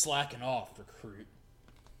 Quit slacking off, recruit.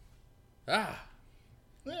 Ah,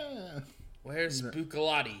 Yeah. where's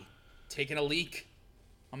Bucalotti? Taking a leak?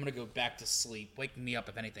 I'm gonna go back to sleep. Wake me up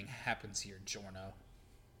if anything happens here, Giorno.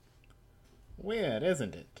 Weird,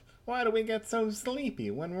 isn't it? Why do we get so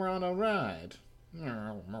sleepy when we're on a ride?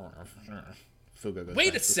 Fuga goes Wait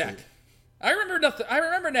back a to sec. sleep. I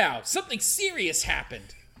remember now. Something serious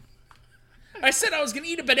happened. I said I was gonna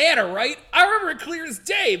eat a banana, right? I remember it clear as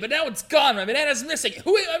day, but now it's gone. My banana's missing.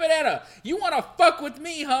 Who ate my banana? You wanna fuck with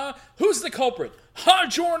me, huh? Who's the culprit? Huh,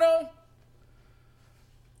 Giorno?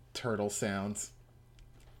 Turtle sounds.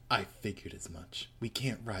 I figured as much. We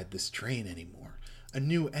can't ride this train anymore. A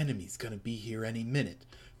new enemy's gonna be here any minute.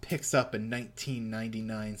 Picks up a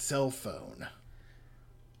 1999 cell phone.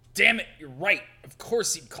 Damn it, you're right. Of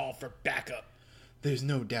course he'd call for backup. There's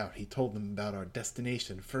no doubt he told them about our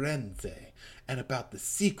destination, Firenze, and about the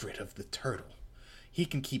secret of the turtle. We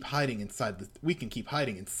can keep hiding inside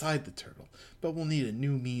the turtle, but we'll need a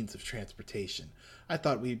new means of transportation. I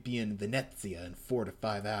thought we'd be in Venezia in 4 to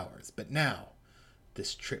 5 hours, but now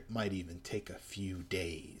this trip might even take a few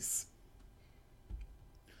days.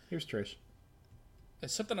 Here's Trish.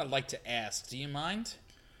 There's something I'd like to ask. Do you mind?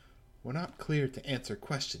 We're not cleared to answer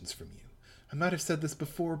questions from you. I might have said this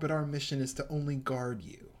before, but our mission is to only guard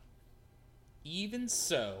you. Even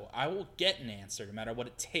so, I will get an answer no matter what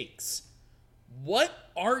it takes. What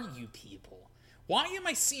are you people? Why am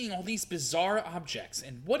I seeing all these bizarre objects?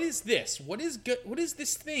 And what is this? What is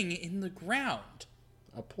this thing in the ground?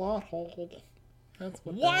 A plot hole. That's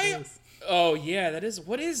what Why? that is. Oh, yeah, that is.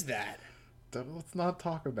 What is that? Let's not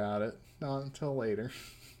talk about it. Not until later.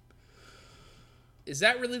 Is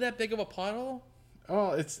that really that big of a plot hole?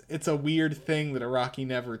 Oh, it's a weird thing that Araki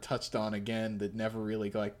never touched on again that never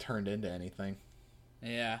really turned into anything.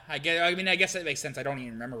 Yeah, I guess that makes sense. I don't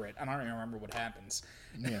even remember it. I don't even remember what happens.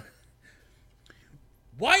 Yeah.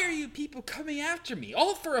 Why are you people coming after me?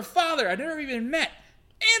 All for a father I never even met.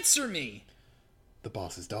 Answer me! The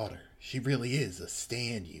boss's daughter. She really is a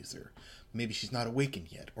stand user. Maybe she's not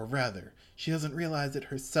awakened yet, or rather, she doesn't realize it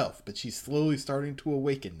herself, but she's slowly starting to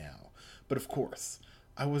awaken now. But of course,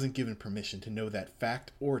 I wasn't given permission to know that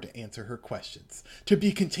fact or to answer her questions. To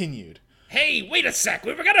be continued. Hey, wait a sec!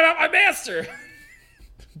 We forgot about my master!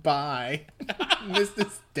 Bye.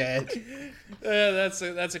 Mister's dead. That's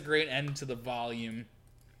a great end to the volume.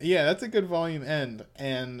 Yeah, that's a good volume end.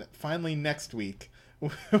 And finally next week,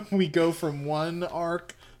 we go from one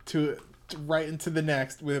arc to right into the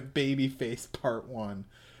next with Babyface Part 1.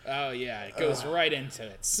 Oh yeah, it goes right into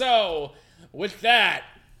it. So, with that,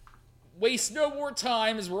 waste no more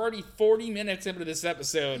time as we're already 40 minutes into this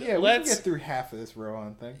episode. Yeah, we can get through half of this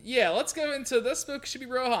Rohan thing. Yeah, let's go into This Book Should Be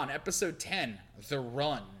Rohan, episode 10, The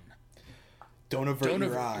Run. Don't avert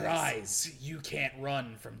your eyes. You can't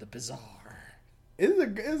run from the bizarre. It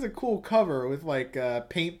is a cool cover with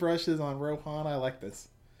paintbrushes on Rohan. I like this.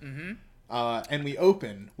 Mm-hmm. And we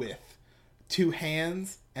open with 2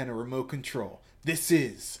 hands and a remote control. This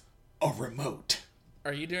is a remote.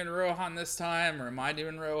 Are you doing Rohan this time, or am I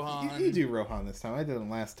doing Rohan? You do Rohan this time. I did it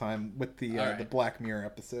last time with the Black Mirror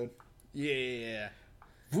episode. Yeah.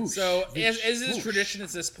 Whoosh, So, whoosh, as is whoosh. tradition at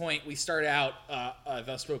this point, we start out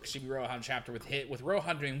the Spoke Should Be Rohan chapter with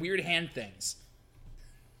Rohan doing weird hand things.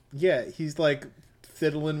 Yeah, he's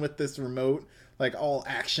fiddling with this remote, all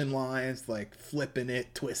action lines, flipping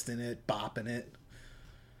it, twisting it, bopping it.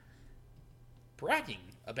 Bragging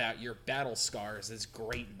about your battle scars is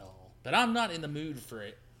great and all, but I'm not in the mood for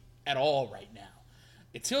it at all right now.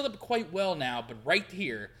 It's healed up quite well now, but right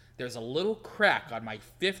here, there's a little crack on my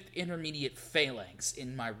 5th intermediate phalanx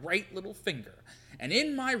in my right little finger. And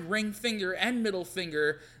in my ring finger and middle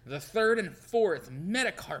finger, the 3rd and 4th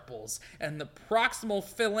metacarpals and the proximal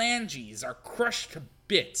phalanges are crushed to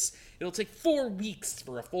bits. It'll take 4 weeks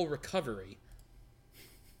for a full recovery.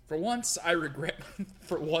 For once, I regret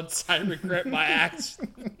my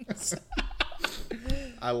actions.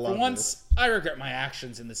 I love For once, I regret my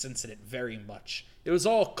actions in this incident very much. It was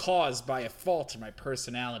all caused by a fault in my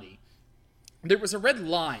personality. There was a red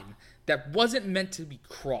line that wasn't meant to be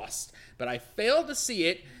crossed, but I failed to see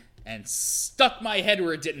it and stuck my head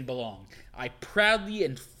where it didn't belong. I proudly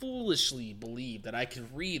and foolishly believed that I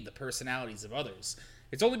could read the personalities of others.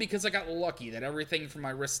 It's only because I got lucky that everything from my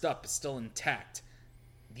wrist up is still intact.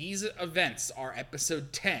 These events are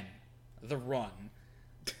episode 10, The Run.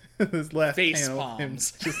 This last Face panel, palms. him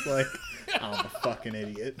just I'm a fucking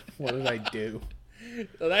idiot. What did I do?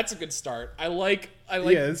 Oh, that's a good start. I like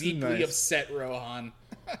this is deeply nice. upset Rohan.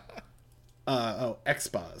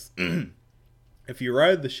 X-Pause. If you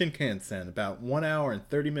ride the Shinkansen about 1 hour and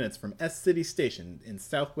 30 minutes from S-City Station in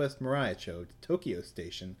southwest Mariacho to Tokyo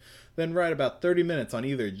Station, then ride about 30 minutes on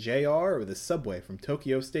either JR or the subway from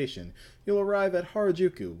Tokyo Station, you'll arrive at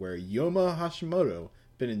Harajuku, where Yoma Hashimoto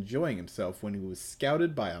been enjoying himself when he was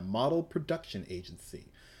scouted by a model production agency.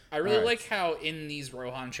 I really like how in these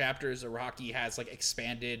Rohan chapters, Araki has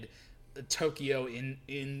expanded Tokyo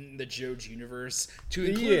in the Joj universe to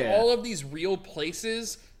include all of these real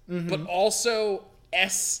places, but also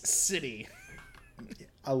S-City.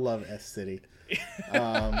 I love S-City.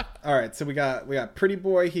 All right, so we got Pretty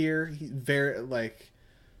Boy here. He's very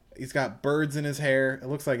he's got birds in his hair. It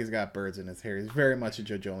looks like he's got birds in his hair. He's very much a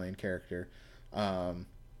JoJolian character.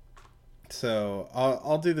 So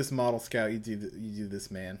I'll do this model scout. You do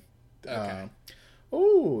this man. Okay.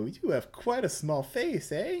 Oh, you have quite a small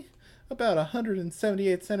face, eh? About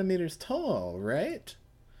 178 centimeters tall, right?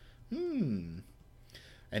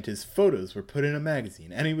 and his photos were put in a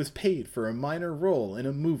magazine, and he was paid for a minor role in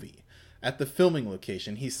a movie. At the filming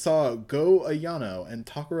location, he saw Go Ayano and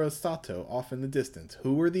Takuro Sato off in the distance.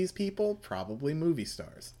 Who were these people? Probably movie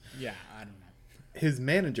stars. Yeah, I don't know. His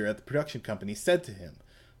manager at the production company said to him,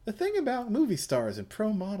 "The thing about movie stars and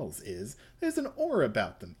pro models is there's an aura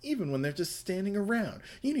about them, even when they're just standing around.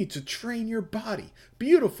 You need to train your body.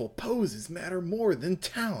 Beautiful poses matter more than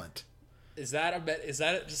talent." Is that a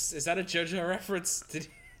JoJo reference?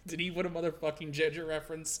 Did he put a motherfucking JoJo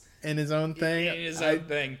reference In his own thing? in his own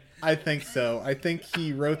thing? I think so. I think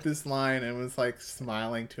he wrote this line and was like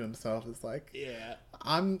smiling to himself. It's like, Yeah.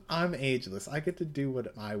 I'm ageless. I get to do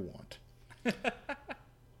what I want.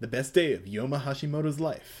 The best day of Yoma Hashimoto's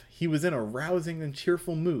life. He was in a rousing and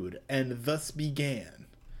cheerful mood, and thus began.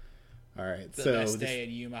 All right, The so best day in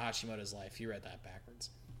Yuma Hashimoto's life. You read that backwards.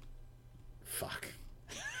 Fuck.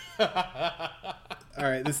 All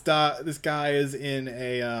right, this guy is in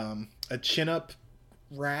a chin up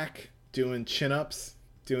rack doing chin ups,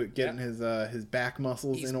 getting his back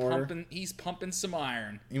muscles in order. He's pumping some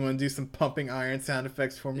iron. You want to do some pumping iron sound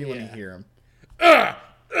effects for me? Let me hear him.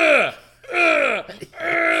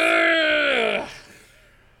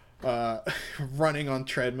 Running on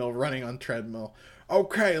treadmill.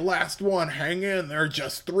 Okay, last one. Hang in there.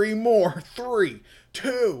 Just 3 more. 3,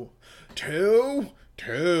 2, 2,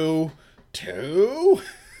 2, 2.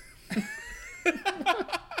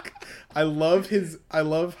 I love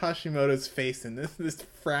Hashimoto's face in this. This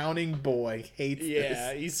frowning boy hates this.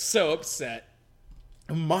 Yeah, he's so upset.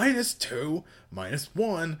 -2,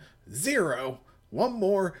 -1, 0. 1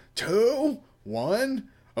 more. 2, 1.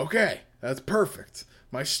 Okay, that's perfect.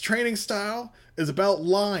 My training style is about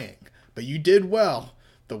lying, but you did well.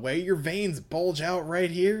 The way your veins bulge out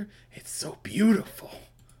right here, it's so beautiful.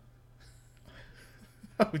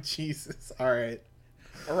 Oh, Jesus. All right.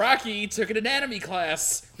 Araki took an anatomy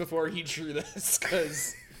class before he drew this,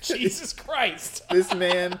 because Jesus Christ. This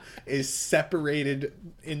man is separated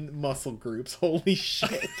in muscle groups. Holy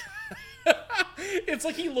shit. It's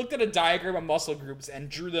like he looked at a diagram of muscle groups and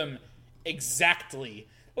drew them exactly.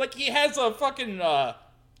 Like he has a fucking,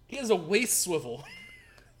 he has a waist swivel.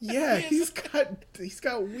 Yeah, he's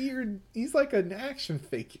got weird, he's like an action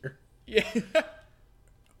figure. Yeah.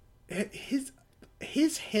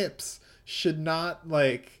 His hips should not,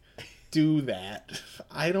 like, do that.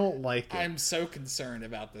 I don't like it. I'm so concerned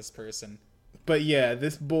about this person. But yeah,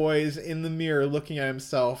 this boy's in the mirror looking at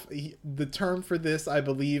himself. The term for this, I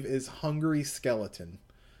believe, is hungry skeleton.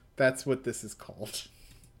 That's what this is called.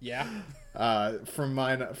 Yeah. From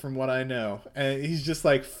what I know. And he's just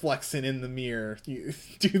like flexing in the mirror. You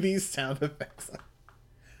do these sound effects.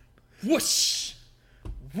 Whoosh!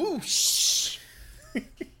 Whoosh!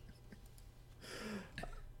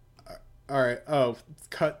 All right. Oh,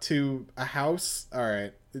 cut to a house. All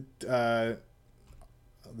right.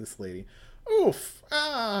 This lady. Oof.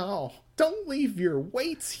 Ow. Don't leave your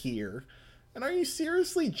weights here. And are you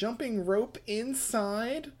seriously jumping rope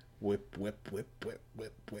inside? Whip, whip, whip, whip,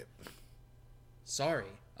 whip, whip. Sorry,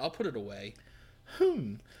 I'll put it away.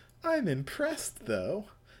 I'm impressed, though.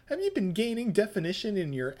 Have you been gaining definition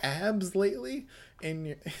in your abs lately?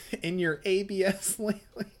 In your ABS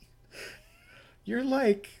lately? You're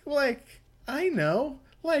like, I know,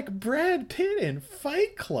 like Brad Pitt in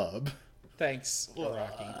Fight Club. Thanks,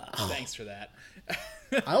 Araki. Thanks for that.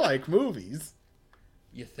 I like movies.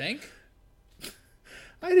 You think?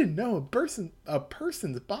 I didn't know a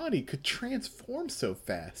person's body could transform so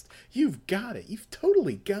fast. You've got it. You've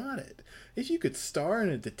totally got it. If you could star in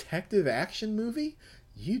a detective action movie,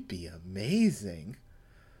 you'd be amazing.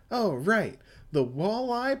 Oh, right. The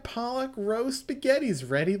walleye pollock roast spaghetti's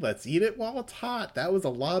ready. Let's eat it while it's hot. That was a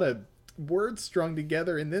lot of words strung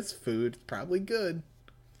together in this food. It's probably good.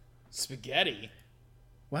 Spaghetti?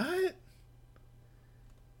 What?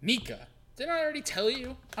 Mika, didn't I already tell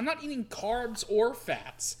you? I'm not eating carbs or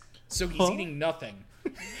fats. So he's eating nothing.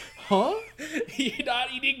 Huh? You're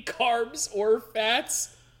not eating carbs or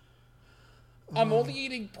fats? I'm only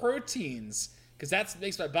eating proteins. Because that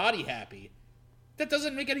makes my body happy. That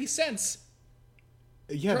doesn't make any sense.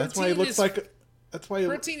 Yeah, that's why it looks like... That's why...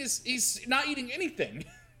 Protein is... He's not eating anything.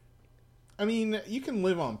 I mean, you can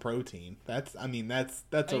live on protein. That's a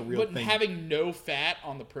real thing. But having no fat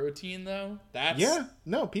on the protein, though, that's... Yeah,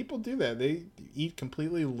 no, people do that. They eat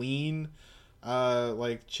completely lean,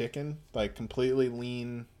 like chicken, like completely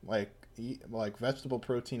lean, like vegetable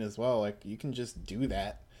protein as well. Like you can just do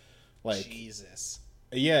that. Like Jesus.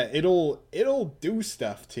 Yeah, it'll do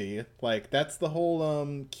stuff to you. Like that's the whole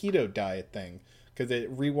keto diet thing, because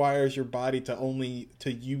it rewires your body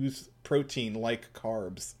to use protein like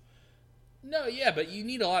carbs. No, yeah, but you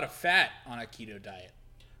need a lot of fat on a keto diet.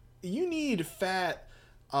 you need fat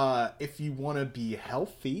if you want to be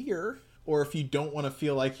healthier or if you don't want to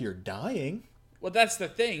feel like you're dying. Well, that's the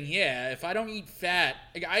thing, yeah. If I don't eat fat,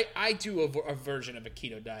 like I do a version of a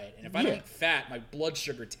keto diet, and if I don't eat fat, my blood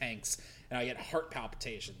sugar tanks, and I get heart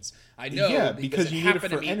palpitations. I know because it you happened need it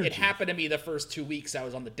to for me. energy. It happened to me the first 2 weeks I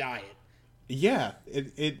was on the diet. Yeah,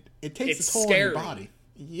 it takes It's a toll scary. on your body.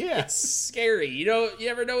 Yeah, It's scary. You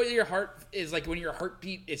ever know what your heart is like when your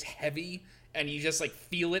heartbeat is heavy and you just like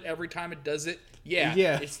feel it every time it does it?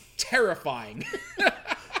 Yeah. It's terrifying.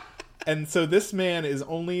 And so this man is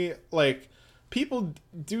only like, people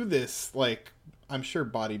do this, like, I'm sure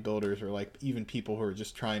bodybuilders or like even people who are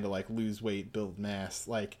just trying to like lose weight, build mass,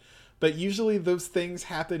 like, but usually those things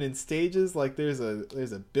happen in stages. Like there's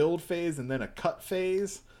a build phase and then a cut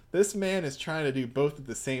phase. This man is trying to do both at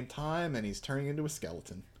the same time, and he's turning into a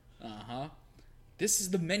skeleton. Uh-huh. This is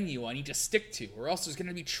the menu I need to stick to, or else there's going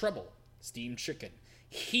to be trouble. Steamed chicken,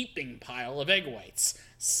 heaping pile of egg whites,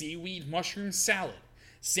 seaweed mushroom salad,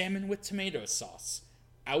 salmon with tomato sauce,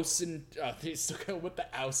 Ausen, they still go with the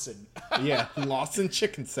Ausen. Yeah, Lawson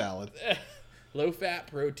chicken salad. Low-fat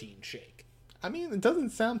protein shake. I mean, it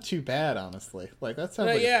doesn't sound too bad, honestly. Like, that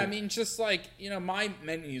sounds like... Yeah, I mean, just like, my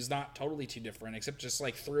menu's not totally too different, except just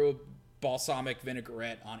like throw balsamic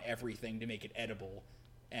vinaigrette on everything to make it edible,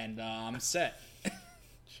 and I'm set.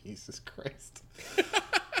 Jesus Christ.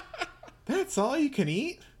 That's all you can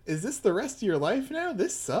eat? Is this the rest of your life now?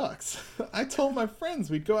 This sucks. I told my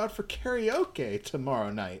friends we'd go out for karaoke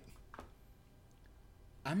tomorrow night.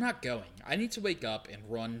 I'm not going. I need to wake up and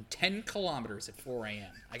run 10 kilometers at 4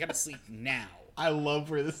 a.m. I gotta sleep now. I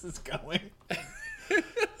love where this is going.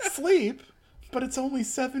 Sleep? But it's only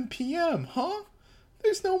 7 p.m., huh?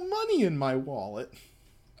 There's no money in my wallet.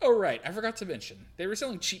 Oh, right. I forgot to mention. They were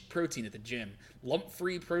selling cheap protein at the gym.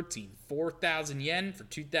 Lump-free protein. 4,000 yen for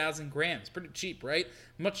 2,000 grams. Pretty cheap, right?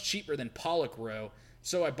 Much cheaper than Pollock Row.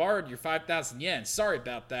 So I borrowed your 5,000 yen. Sorry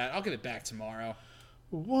about that. I'll give it back tomorrow.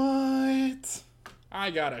 What? I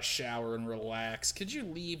gotta shower and relax. Could you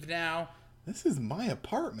leave now? This is my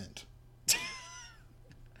apartment.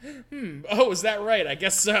 Oh, is that right? I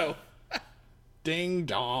guess so. Ding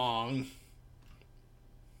dong.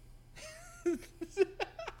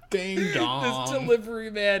 Ding dong. This delivery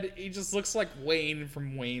man, he just looks like Wayne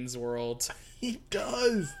from Wayne's World. He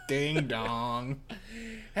does. Ding dong.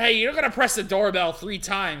 Hey, you're gonna press the doorbell 3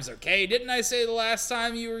 times, okay? Didn't I say the last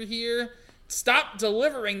time you were here? Stop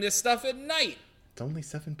delivering this stuff at night. It's only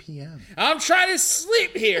 7 p.m. I'm trying to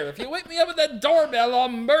sleep here. If you wake me up with that doorbell, I'll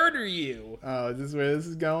murder you. Oh, is this where this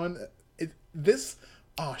is going?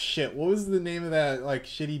 Oh shit, what was the name of that like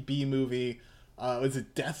shitty B movie? Was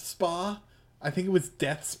it Death Spa? I think it was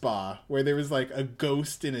Death Spa, where there was like a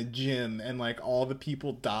ghost in a gym and like all the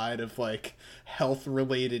people died of like health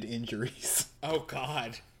related injuries. Oh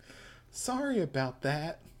god. Sorry about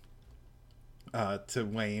that. To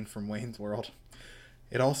Wayne from Wayne's World.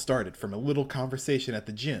 It all started from a little conversation at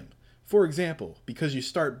the gym. For example, because you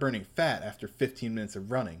start burning fat after 15 minutes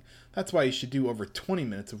of running, that's why you should do over 20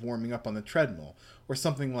 minutes of warming up on the treadmill. Or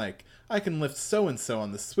something like, I can lift so-and-so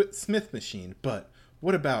on the Smith machine, but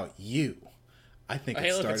what about you? I think it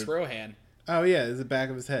Hey, look, started... it's Rohan. Oh yeah, it's the back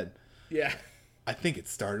of his head. Yeah. I think it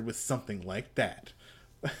started with something like that.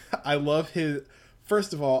 I love his...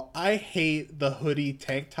 First of all, I hate the hoodie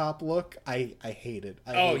tank top look. I hate it.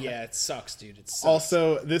 Oh yeah, it sucks, dude. It sucks.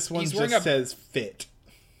 Also, this one just says fit.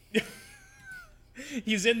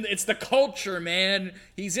 It's the culture, man.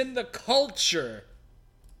 He's in the culture.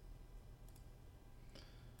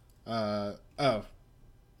 I'm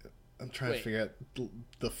trying to figure out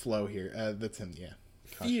the flow here. That's him, yeah.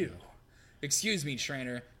 Phew. Excuse me,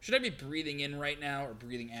 trainer. Should I be breathing in right now or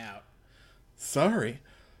breathing out? Sorry.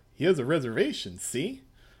 He has a reservation, see?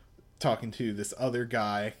 Talking to this other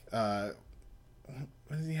guy. What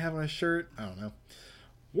does he have on his shirt? I don't know.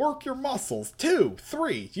 Work your muscles. 2,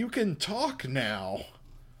 3. You can talk now.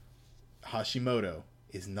 Hashimoto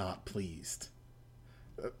is not pleased.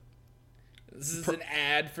 This is an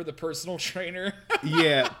ad for the personal trainer.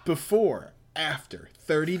 Yeah, before, after,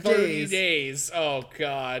 30 days. 30 days. Oh,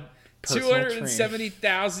 God. Personal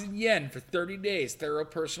 270,000 yen for 30 days. Thorough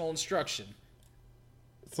personal instruction.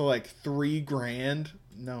 So like $3,000?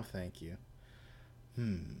 No, thank you.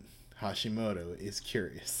 Hashimoto is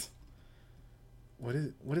curious. What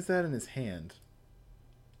is that in his hand?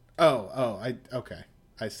 Okay.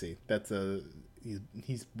 I see. That's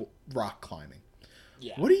he's rock climbing.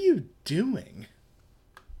 Yeah. What are you doing?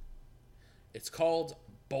 It's called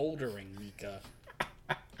bouldering, Mika.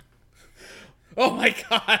 Oh my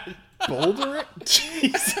god. Bouldering?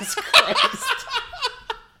 Jesus Christ.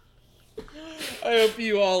 I hope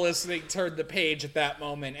you all listening turned the page at that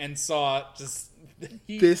moment and saw just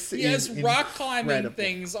he has rock climbing incredible.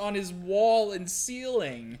 things on his wall and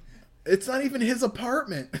ceiling. It's not even his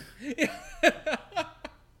apartment.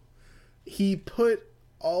 He put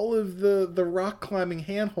all of the rock climbing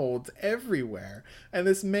handholds everywhere, and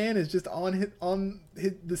this man is just on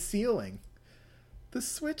the ceiling. The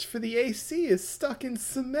switch for the AC is stuck in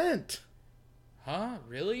cement. Huh?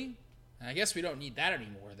 Really? I guess we don't need that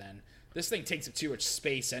anymore then. This thing takes up too much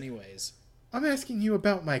space anyways. I'm asking you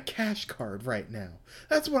about my cash card right now.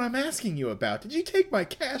 That's what I'm asking you about. Did you take my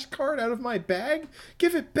cash card out of my bag?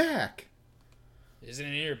 Give it back. Isn't it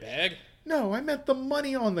in your bag? No, I meant the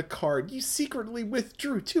money on the card. You secretly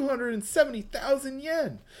withdrew 270,000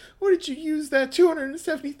 yen. What did you use that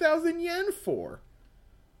 270,000 yen for?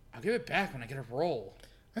 I'll give it back when I get a roll.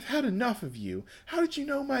 I've had enough of you. How did you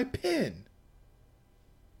know my PIN?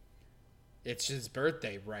 It's his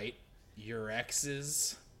birthday, right? Your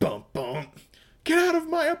ex's? Bum bum. Get out of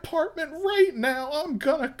my apartment right now. I'm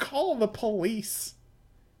gonna call the police.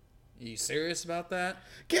 Are you serious about that?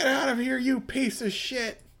 Get out of here, you piece of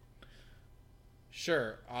shit.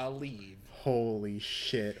 Sure, I'll leave. Holy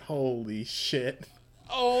shit. Holy shit.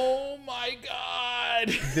 Oh my god!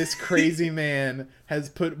 This crazy man has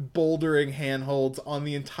put bouldering handholds on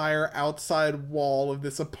the entire outside wall of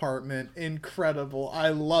this apartment. Incredible. I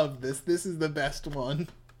love this. This is the best one.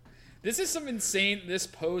 This is some insane. This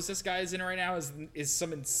pose this guy is in right now is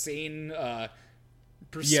some insane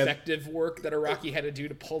perspective work that Araki had to do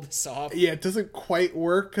to pull this off. Yeah, it doesn't quite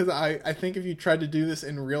work because I think if you tried to do this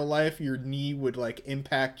in real life, your knee would like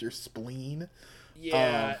impact your spleen.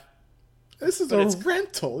 Yeah. This is a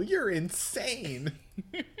rental. You're insane.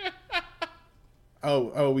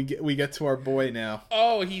 we get to our boy now.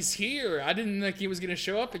 Oh, he's here. I didn't think he was gonna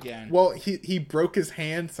show up again. Well, he broke his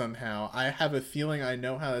hand somehow. I have a feeling I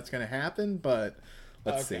know how that's gonna happen, but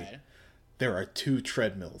let's see. There are 2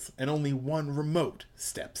 treadmills and only one remote.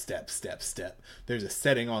 Step, step, step, step. There's a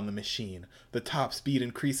setting on the machine. The top speed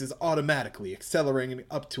increases automatically, accelerating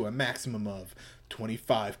up to a maximum of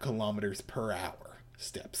 25 kilometers per hour.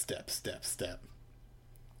 Step, step, step, step.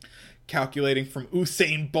 Calculating from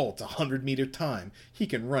Usain Bolt's 100-meter time, he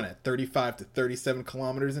can run at 35 to 37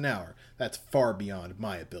 kilometers an hour. That's far beyond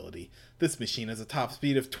my ability. This machine has a top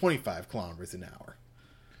speed of 25 kilometers an hour.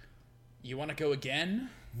 You want to go again?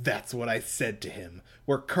 That's what I said to him.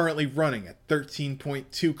 We're currently running at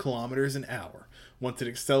 13.2 kilometers an hour. Once it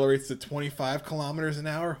accelerates to 25 kilometers an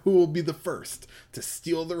hour, who will be the first to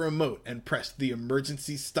steal the remote and press the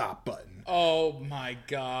emergency stop button? Oh my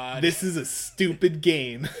god. This is a stupid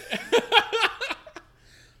game.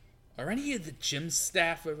 Are any of the gym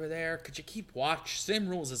staff over there? Could you keep watch? Same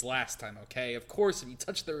rules as last time, okay? Of course, if you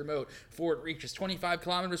touch the remote before it reaches 25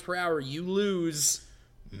 kilometers per hour, you lose.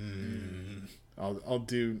 I'll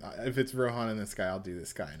do, if it's Rohan and this guy, I'll do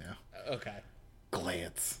this guy now. Okay.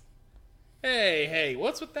 Glance. Hey,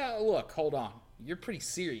 what's with that look? Hold on. You're pretty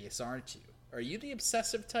serious, aren't you? Are you the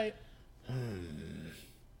obsessive type?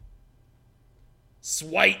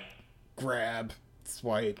 Swipe. Grab.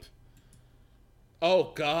 Swipe.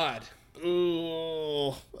 Oh, God.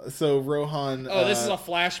 Ooh. So Rohan... Oh, this is a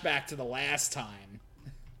flashback to the last time.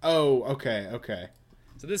 Oh, okay.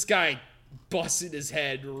 So this guy busted his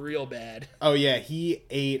head real bad. Oh, yeah, he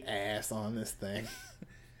ate ass on this thing.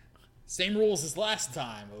 Same rules as last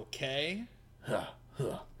time, okay?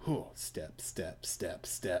 Step, step, step,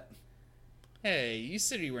 step. Hey, you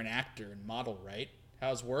said you were an actor and model, right?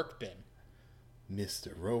 How's work been?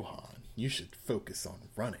 Mr. Rohan, you should focus on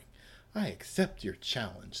running. I accept your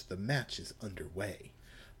challenge. The match is underway.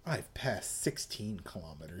 I've passed 16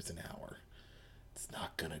 kilometers an hour. It's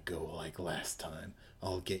not gonna go like last time.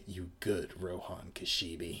 I'll get you good, Rohan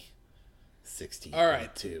Kashibi. 16.2. All right.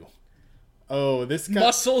 Oh, this guy...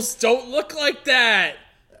 Muscles don't look like that!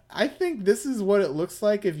 I think this is what it looks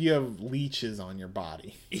like if you have leeches on your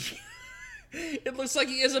body. It looks like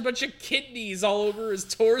he has a bunch of kidneys all over his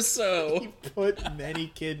torso. He put many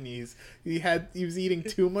kidneys. He was eating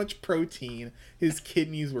too much protein. His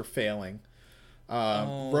kidneys were failing.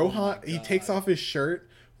 Rohan, he takes off his shirt.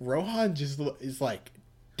 Rohan just is like,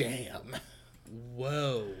 damn.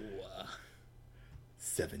 Whoa.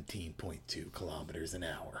 17.2 kilometers an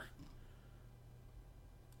hour.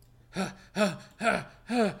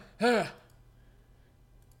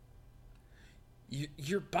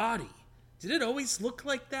 Your body. Did it always look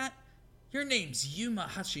like that? Your name's Yuma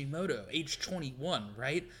Hashimoto, age 21,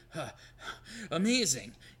 right?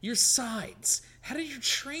 Amazing. Your sides. How did you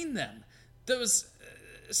train them? Those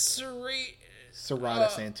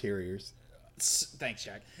serratus anteriors. Thanks,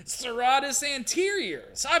 Jack. Serratus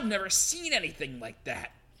anteriors. I've never seen anything like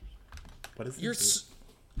that. What is You're this?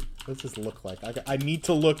 What does this look like? I need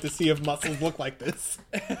to look to see if muscles look like this.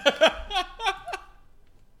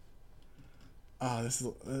 This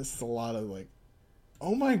is a lot of like.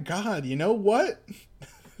 Oh my god! You know what?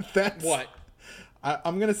 That's what?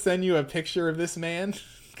 I'm gonna send you a picture of this man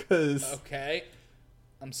because. Okay.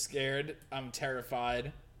 I'm scared. I'm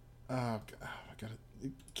terrified. Oh my god!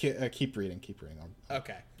 Keep reading. Keep reading.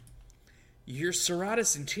 Okay. Your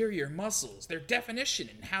serratus anterior muscles, their definition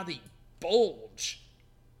and how they bulge.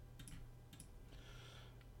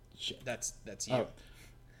 Shit. That's you.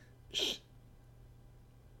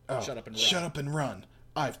 Shut up and run. Shut up and run.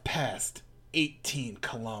 I've passed 18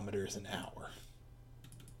 kilometers an hour.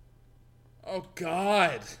 Oh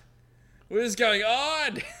God. What is going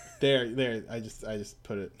on? There. I just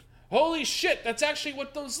put it. Holy shit, that's actually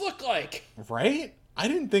what those look like. Right? I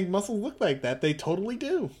didn't think muscles look like that. They totally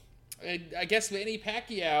do. I guess Manny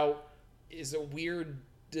Pacquiao is a weird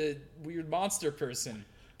monster person.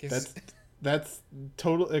 That's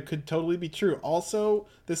total. It could totally be true. Also,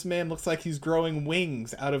 this man looks like he's growing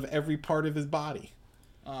wings out of every part of his body.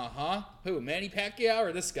 Who? Manny Pacquiao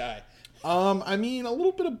or this guy? I mean, a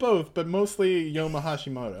little bit of both, but mostly Yoma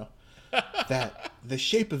Hashimoto. The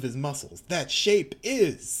shape of his muscles. That shape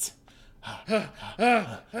is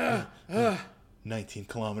 19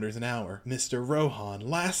 kilometers an hour. Mr. Rohan,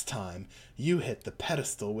 last time you hit the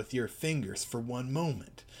pedestal with your fingers for one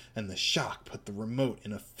moment, and the shock put the remote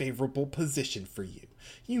in a favorable position for you.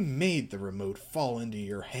 You made the remote fall into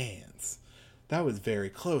your hands. That was very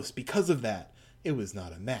close. Because of that, it was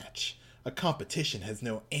not a match. A competition has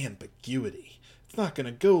no ambiguity. It's not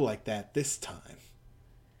gonna go like that this time.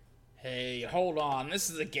 Hey, hold on. This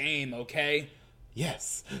is a game, okay?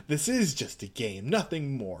 Yes, this is just a game,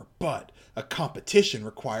 nothing more, but a competition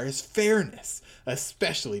requires fairness,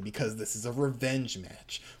 especially because this is a revenge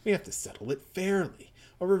match. We have to settle it fairly.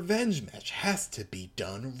 A revenge match has to be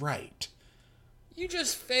done right. You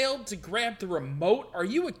just failed to grab the remote? Are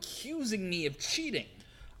you accusing me of cheating?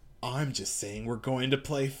 I'm just saying we're going to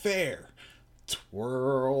play fair.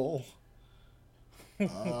 Twirl. What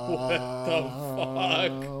the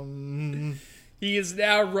fuck? He is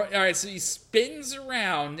now... Alright, so he spins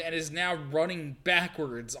around and is now running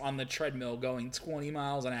backwards on the treadmill going 20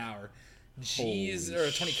 miles an hour. Jeez, or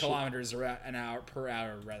 20 kilometers an hour per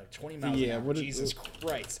hour, rather. 20 miles an hour. Jesus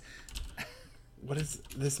Christ. What is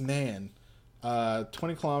this man?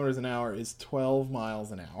 20 kilometers an hour is 12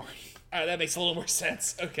 miles an hour. Alright, that makes a little more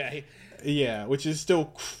sense. Okay. Yeah, which is still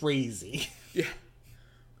crazy. Yeah.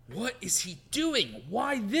 What is he doing?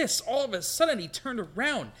 Why this? All of a sudden, he turned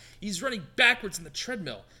around. He's running backwards in the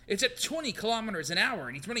treadmill. It's at 20 kilometers an hour,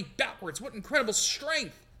 and he's running backwards. What incredible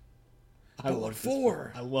strength! I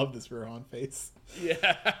love this Rohan face.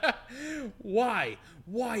 Yeah. Why?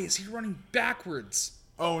 Why is he running backwards?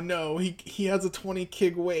 Oh no, he has a 20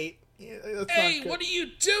 kg weight. Hey, what are you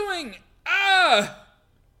doing? Ah!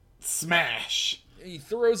 Smash! He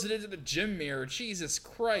throws it into the gym mirror. Jesus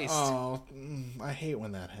Christ. Oh, I hate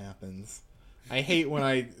when that happens. I hate when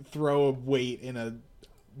I throw a weight in a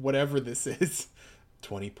whatever this is.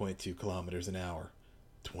 20.2 kilometers an hour.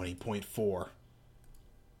 20.4.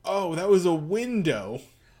 Oh, that was a window.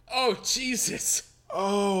 Oh, Jesus.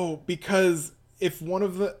 Oh, because if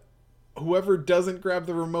whoever doesn't grab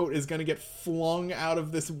the remote is going to get flung out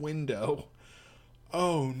of this window.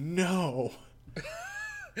 Oh, no.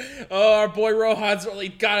 Oh, our boy Rohan's really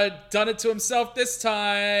done it to himself this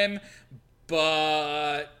time,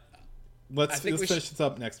 but let's finish this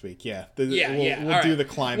up next week. Yeah, we'll right. do the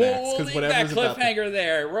climax We'll leave that cliffhanger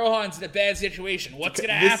there. Rohan's in a bad situation. What's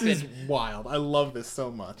gonna happen? This is wild. I love this so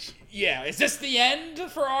much. Yeah, is this the end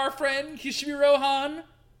for our friend Kishibe Rohan?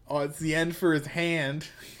 Oh, it's the end for his hand.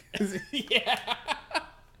 Yeah.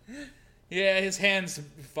 Yeah, his hand's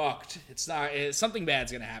fucked. Something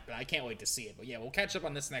bad's gonna happen. I can't wait to see it. But yeah, we'll catch up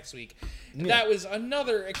on this next week. Yeah. That was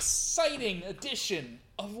another exciting edition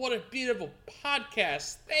of What a Beautiful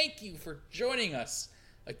Podcast. Thank you for joining us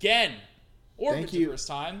again. Or for the first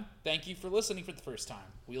time. Thank you for listening for the first time.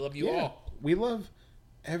 We love you all. We love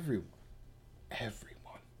everyone.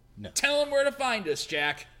 No. Tell them where to find us,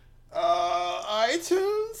 Jack.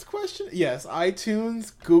 iTunes question? Yes,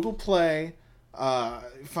 iTunes, Google Play.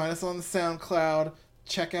 Find us on the SoundCloud.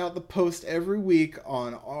 Check out the post every week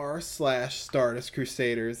on r/Stardust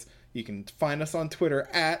Crusaders. You can find us on Twitter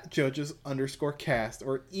at JoJo's_cast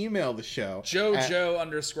or email the show.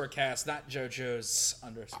 JoJo_cast, not JoJo's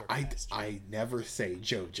 _cast. I never say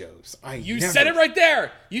JoJo's. You said it right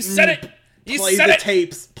there. You said it. You play said the it.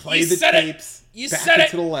 tapes. Play the tapes. You back said it.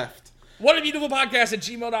 To the left.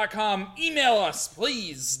 whatabeautifulpodcast@gmail.com. Email us,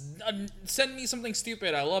 please. Send me something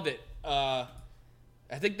stupid. I love it.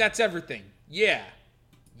 I think that's everything. Yeah.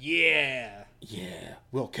 Yeah.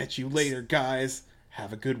 We'll catch you later, guys.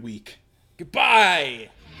 Have a good week. Goodbye.